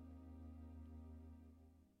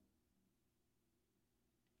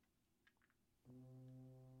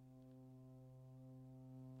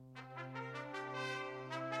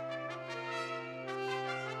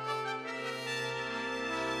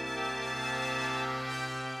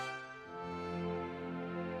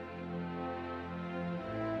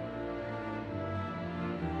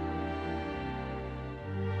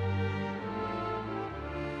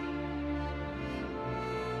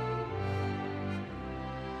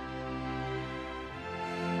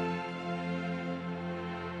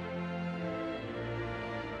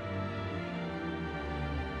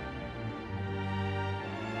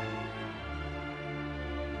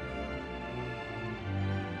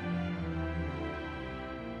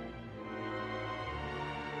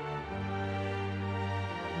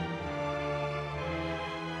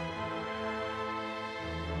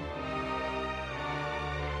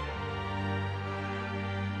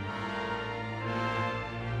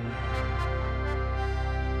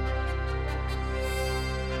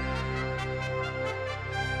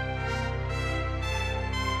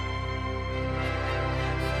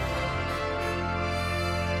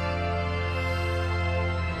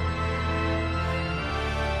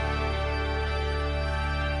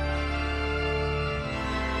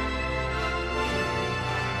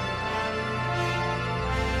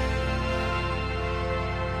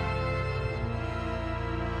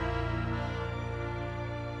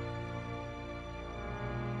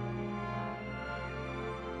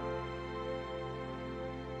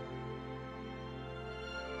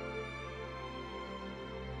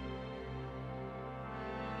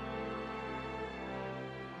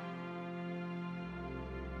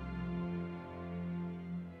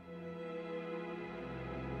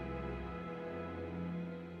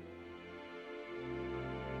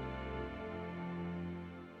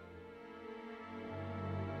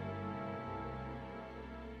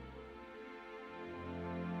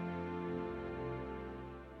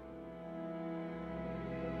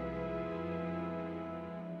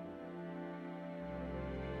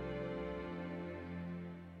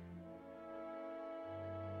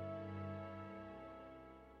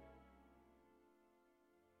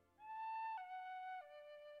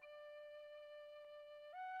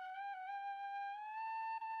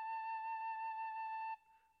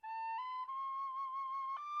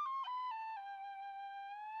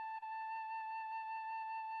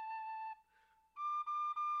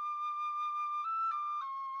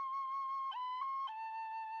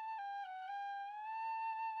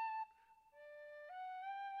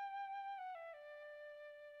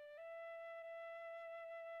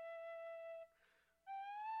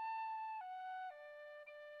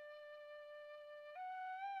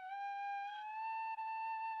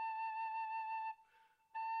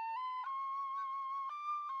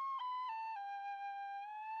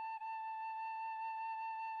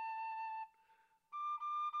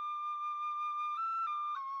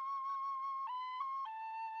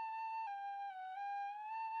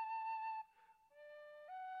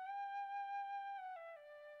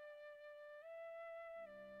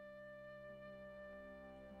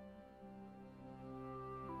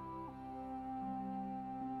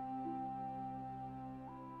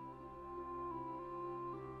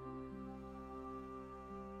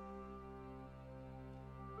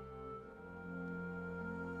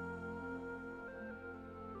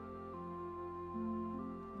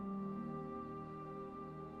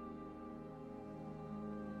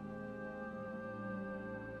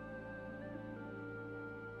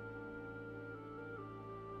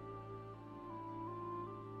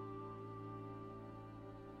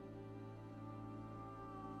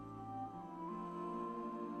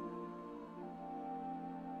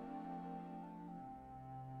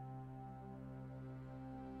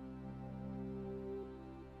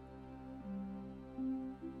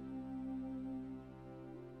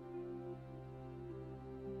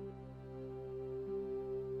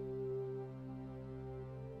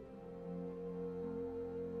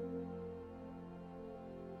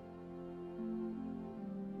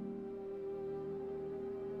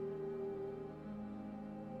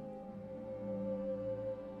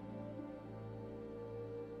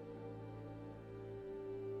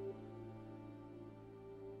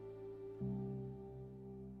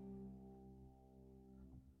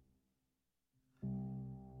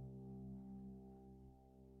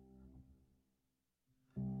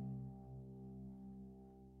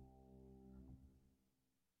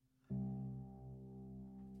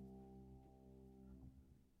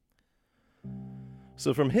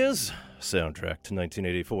 So from his soundtrack to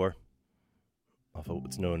 1984, off of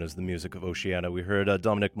what's known as the music of Oceania, we heard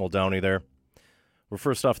Dominic Muldowney there. We're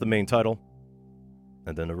first off the main title,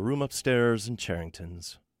 and then A Room Upstairs in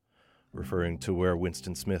Charrington's, referring to where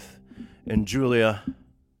Winston Smith and Julia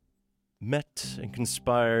met and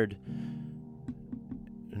conspired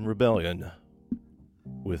in rebellion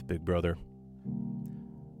with Big Brother.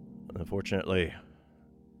 Unfortunately,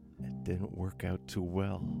 it didn't work out too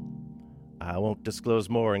well. I won't disclose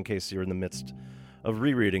more in case you're in the midst of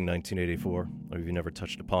rereading 1984, or if you never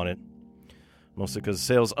touched upon it. Mostly because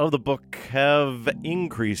sales of the book have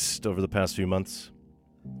increased over the past few months,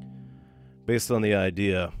 based on the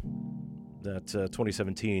idea that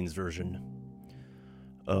 2017's version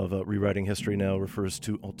of rewriting history now refers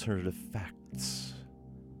to alternative facts,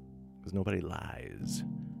 because nobody lies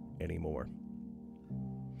anymore.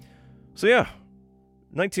 So yeah,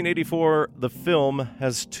 1984, the film,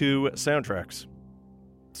 has two soundtracks.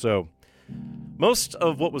 So, most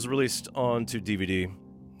of what was released onto DVD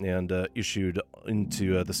and issued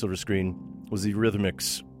into the silver screen was the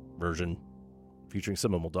Eurythmics version, featuring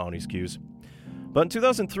some of Muldowney's cues. But in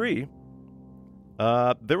 2003,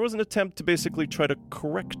 there was an attempt to basically try to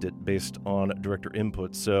correct it based on director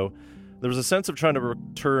input. So, there was a sense of trying to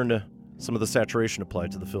return some of the saturation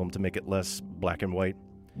applied to the film to make it less black and white.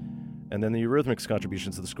 And then the Eurythmics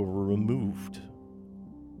contributions to the score were removed.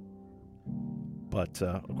 But,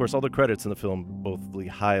 of course, all the credits in the film both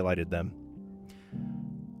highlighted them.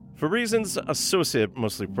 For reasons associated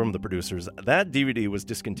mostly from the producers, that DVD was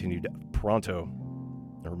discontinued pronto.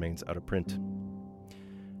 It remains out of print.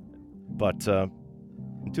 But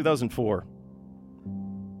in 2004,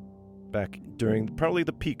 back during probably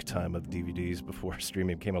the peak time of DVDs before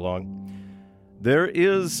streaming came along, there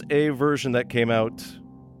is a version that came out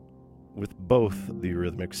with both the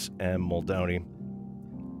Eurythmics and Muldowney.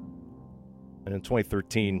 And in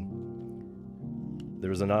 2013, there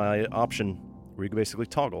was an option where you could basically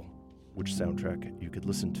toggle which soundtrack you could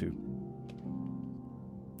listen to.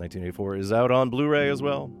 1984 is out on Blu-ray as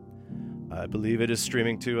well. I believe it is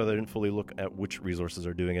streaming too. I didn't fully look at which resources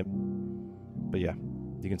are doing it. But yeah,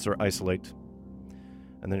 you can sort of isolate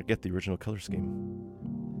and then get the original color scheme.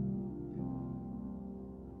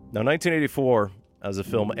 Now, 1984, as a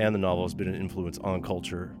film and the novel, has been an influence on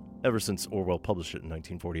culture ever since Orwell published it in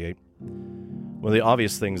 1948. One of the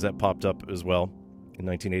obvious things that popped up as well, in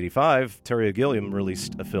 1985, Terry Gilliam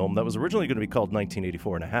released a film that was originally going to be called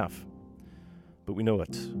 1984 and a Half, but we know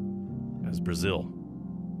it as Brazil.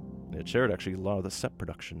 It shared actually a lot of the set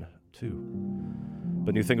production too.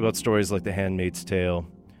 But when you think about stories like The Handmaid's Tale,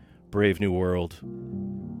 Brave New World,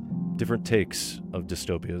 different takes of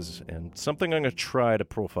dystopias, and something I'm going to try to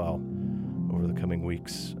profile over the coming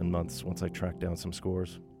weeks and months once I track down some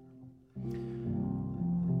scores.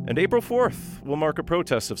 And April 4th will mark a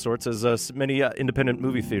protest of sorts, as many independent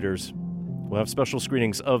movie theaters will have special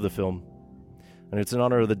screenings of the film. And it's in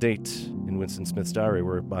honor of the date in Winston Smith's diary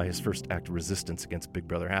whereby his first act of resistance against Big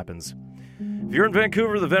Brother happens. If you're in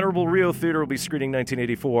Vancouver, the Venerable Rio Theater will be screening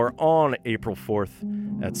 1984 on April 4th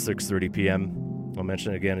at 6:30 p.m. I'll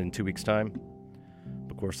mention it again in 2 weeks' time.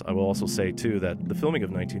 Of course, I will also say, too, that the filming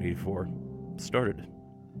of 1984 started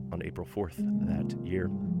on April 4th that year.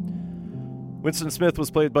 Winston Smith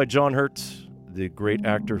was played by John Hurt, the great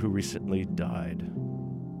actor who recently died.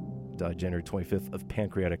 Died January 25th of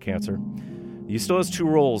pancreatic cancer. He still has 2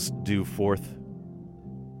 roles due forth,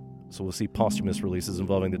 so we'll see posthumous releases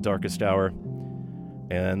involving The Darkest Hour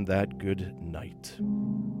and That Good Night.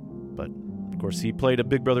 But, of course, he played a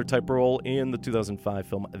Big Brother-type role in the 2005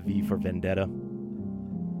 film V for Vendetta.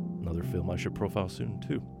 Another film I should profile soon,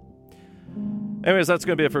 too. Anyways, that's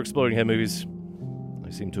going to be it for Exploding Head Movies.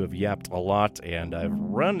 I seem to have yapped a lot, and I've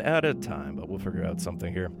run out of time, but we'll figure out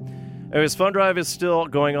something here. Anyways, Fund Drive is still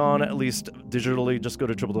going on, at least digitally. Just go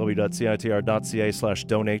to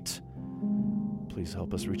www.citr.ca/donate. Please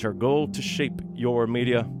help us reach our goal to shape your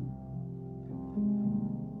media.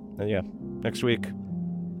 And yeah, next week,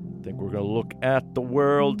 I think we're going to look at the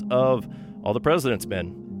world of All the President's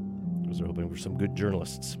Men, because we're hoping for some good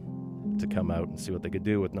journalists to come out and see what they could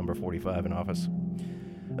do with number 45 in office.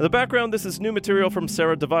 In the background, this is new material from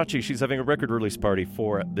Sarah Davachi. She's having a record release party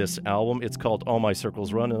for this album. It's called All My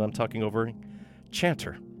Circles Run, and I'm talking over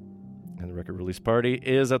Chanter. And the record release party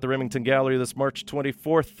is at the Remington Gallery this March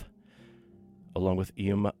 24th, along with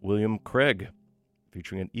William Craig,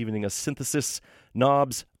 featuring an evening of synthesis,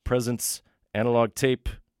 knobs, presence, analog tape,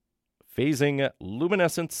 phasing,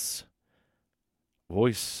 luminescence,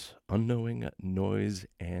 voice, unknowing, noise,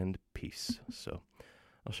 and peace. So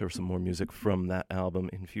I'll share some more music from that album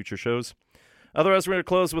in future shows. Otherwise, we're going to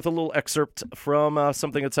close with a little excerpt from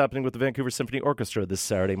something that's happening with the Vancouver Symphony Orchestra this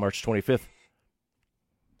Saturday, March 25th.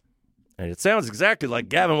 And it sounds exactly like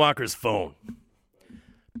Gavin Walker's phone.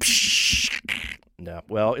 No,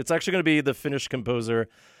 well, it's actually going to be the Finnish composer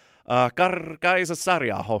Kaija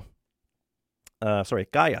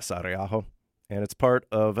Saariaho. And it's part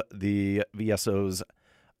of the VSO's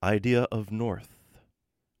Idea of North,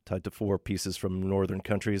 tied to 4 pieces from northern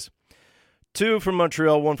countries. 2 from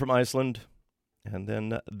Montreal, 1 from Iceland. And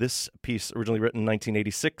then this piece, originally written in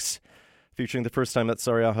 1986, featuring the first time that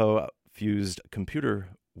Saariaho fused computer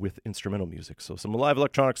with instrumental music. So some live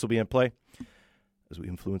electronics will be in play as we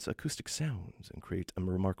influence acoustic sounds and create a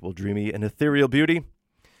remarkable, dreamy, and ethereal beauty.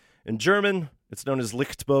 In German, it's known as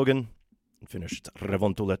Lichtbogen. In Finnish, it's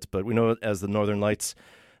Revontulet, but we know it as the Northern Lights.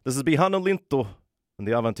 This is Bihanna Lintu and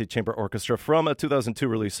the Avanti Chamber Orchestra from a 2002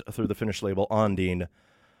 release through the Finnish label Ondine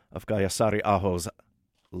of Kaija Saariaho's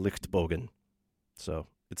Lichtbogen. So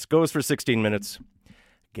it goes for 16 minutes.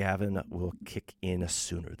 Gavin will kick in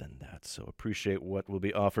sooner than that. So appreciate what will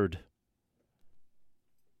be offered.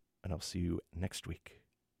 And I'll see you next week.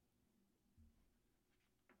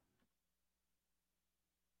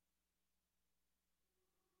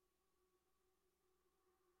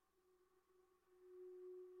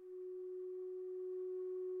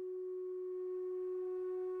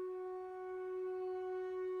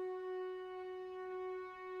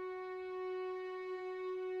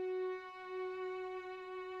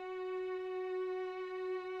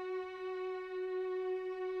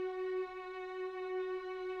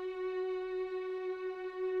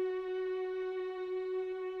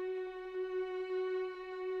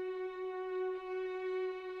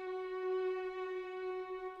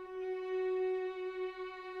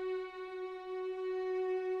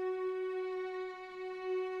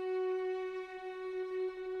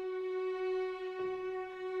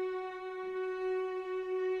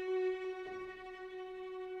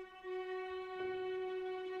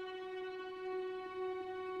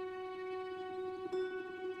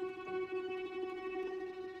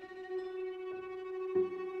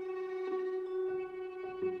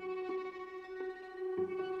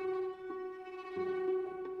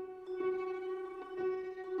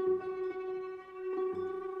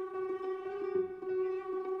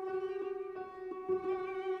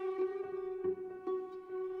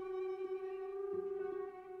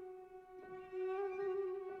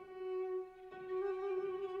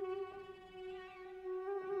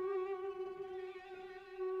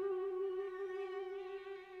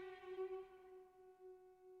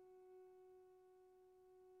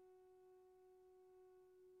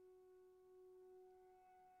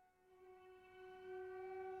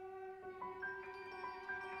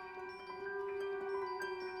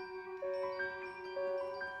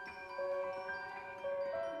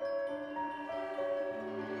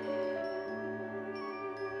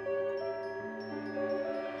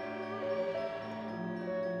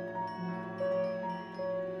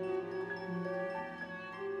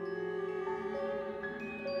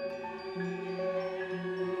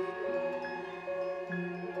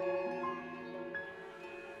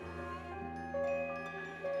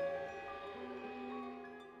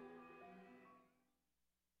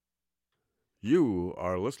 You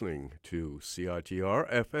are listening to CITR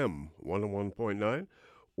FM 101.9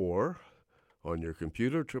 or on your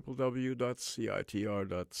computer, www.citr.ca.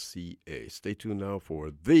 Stay tuned now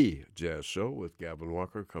for The Jazz Show with Gavin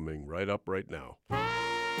Walker coming right up right now.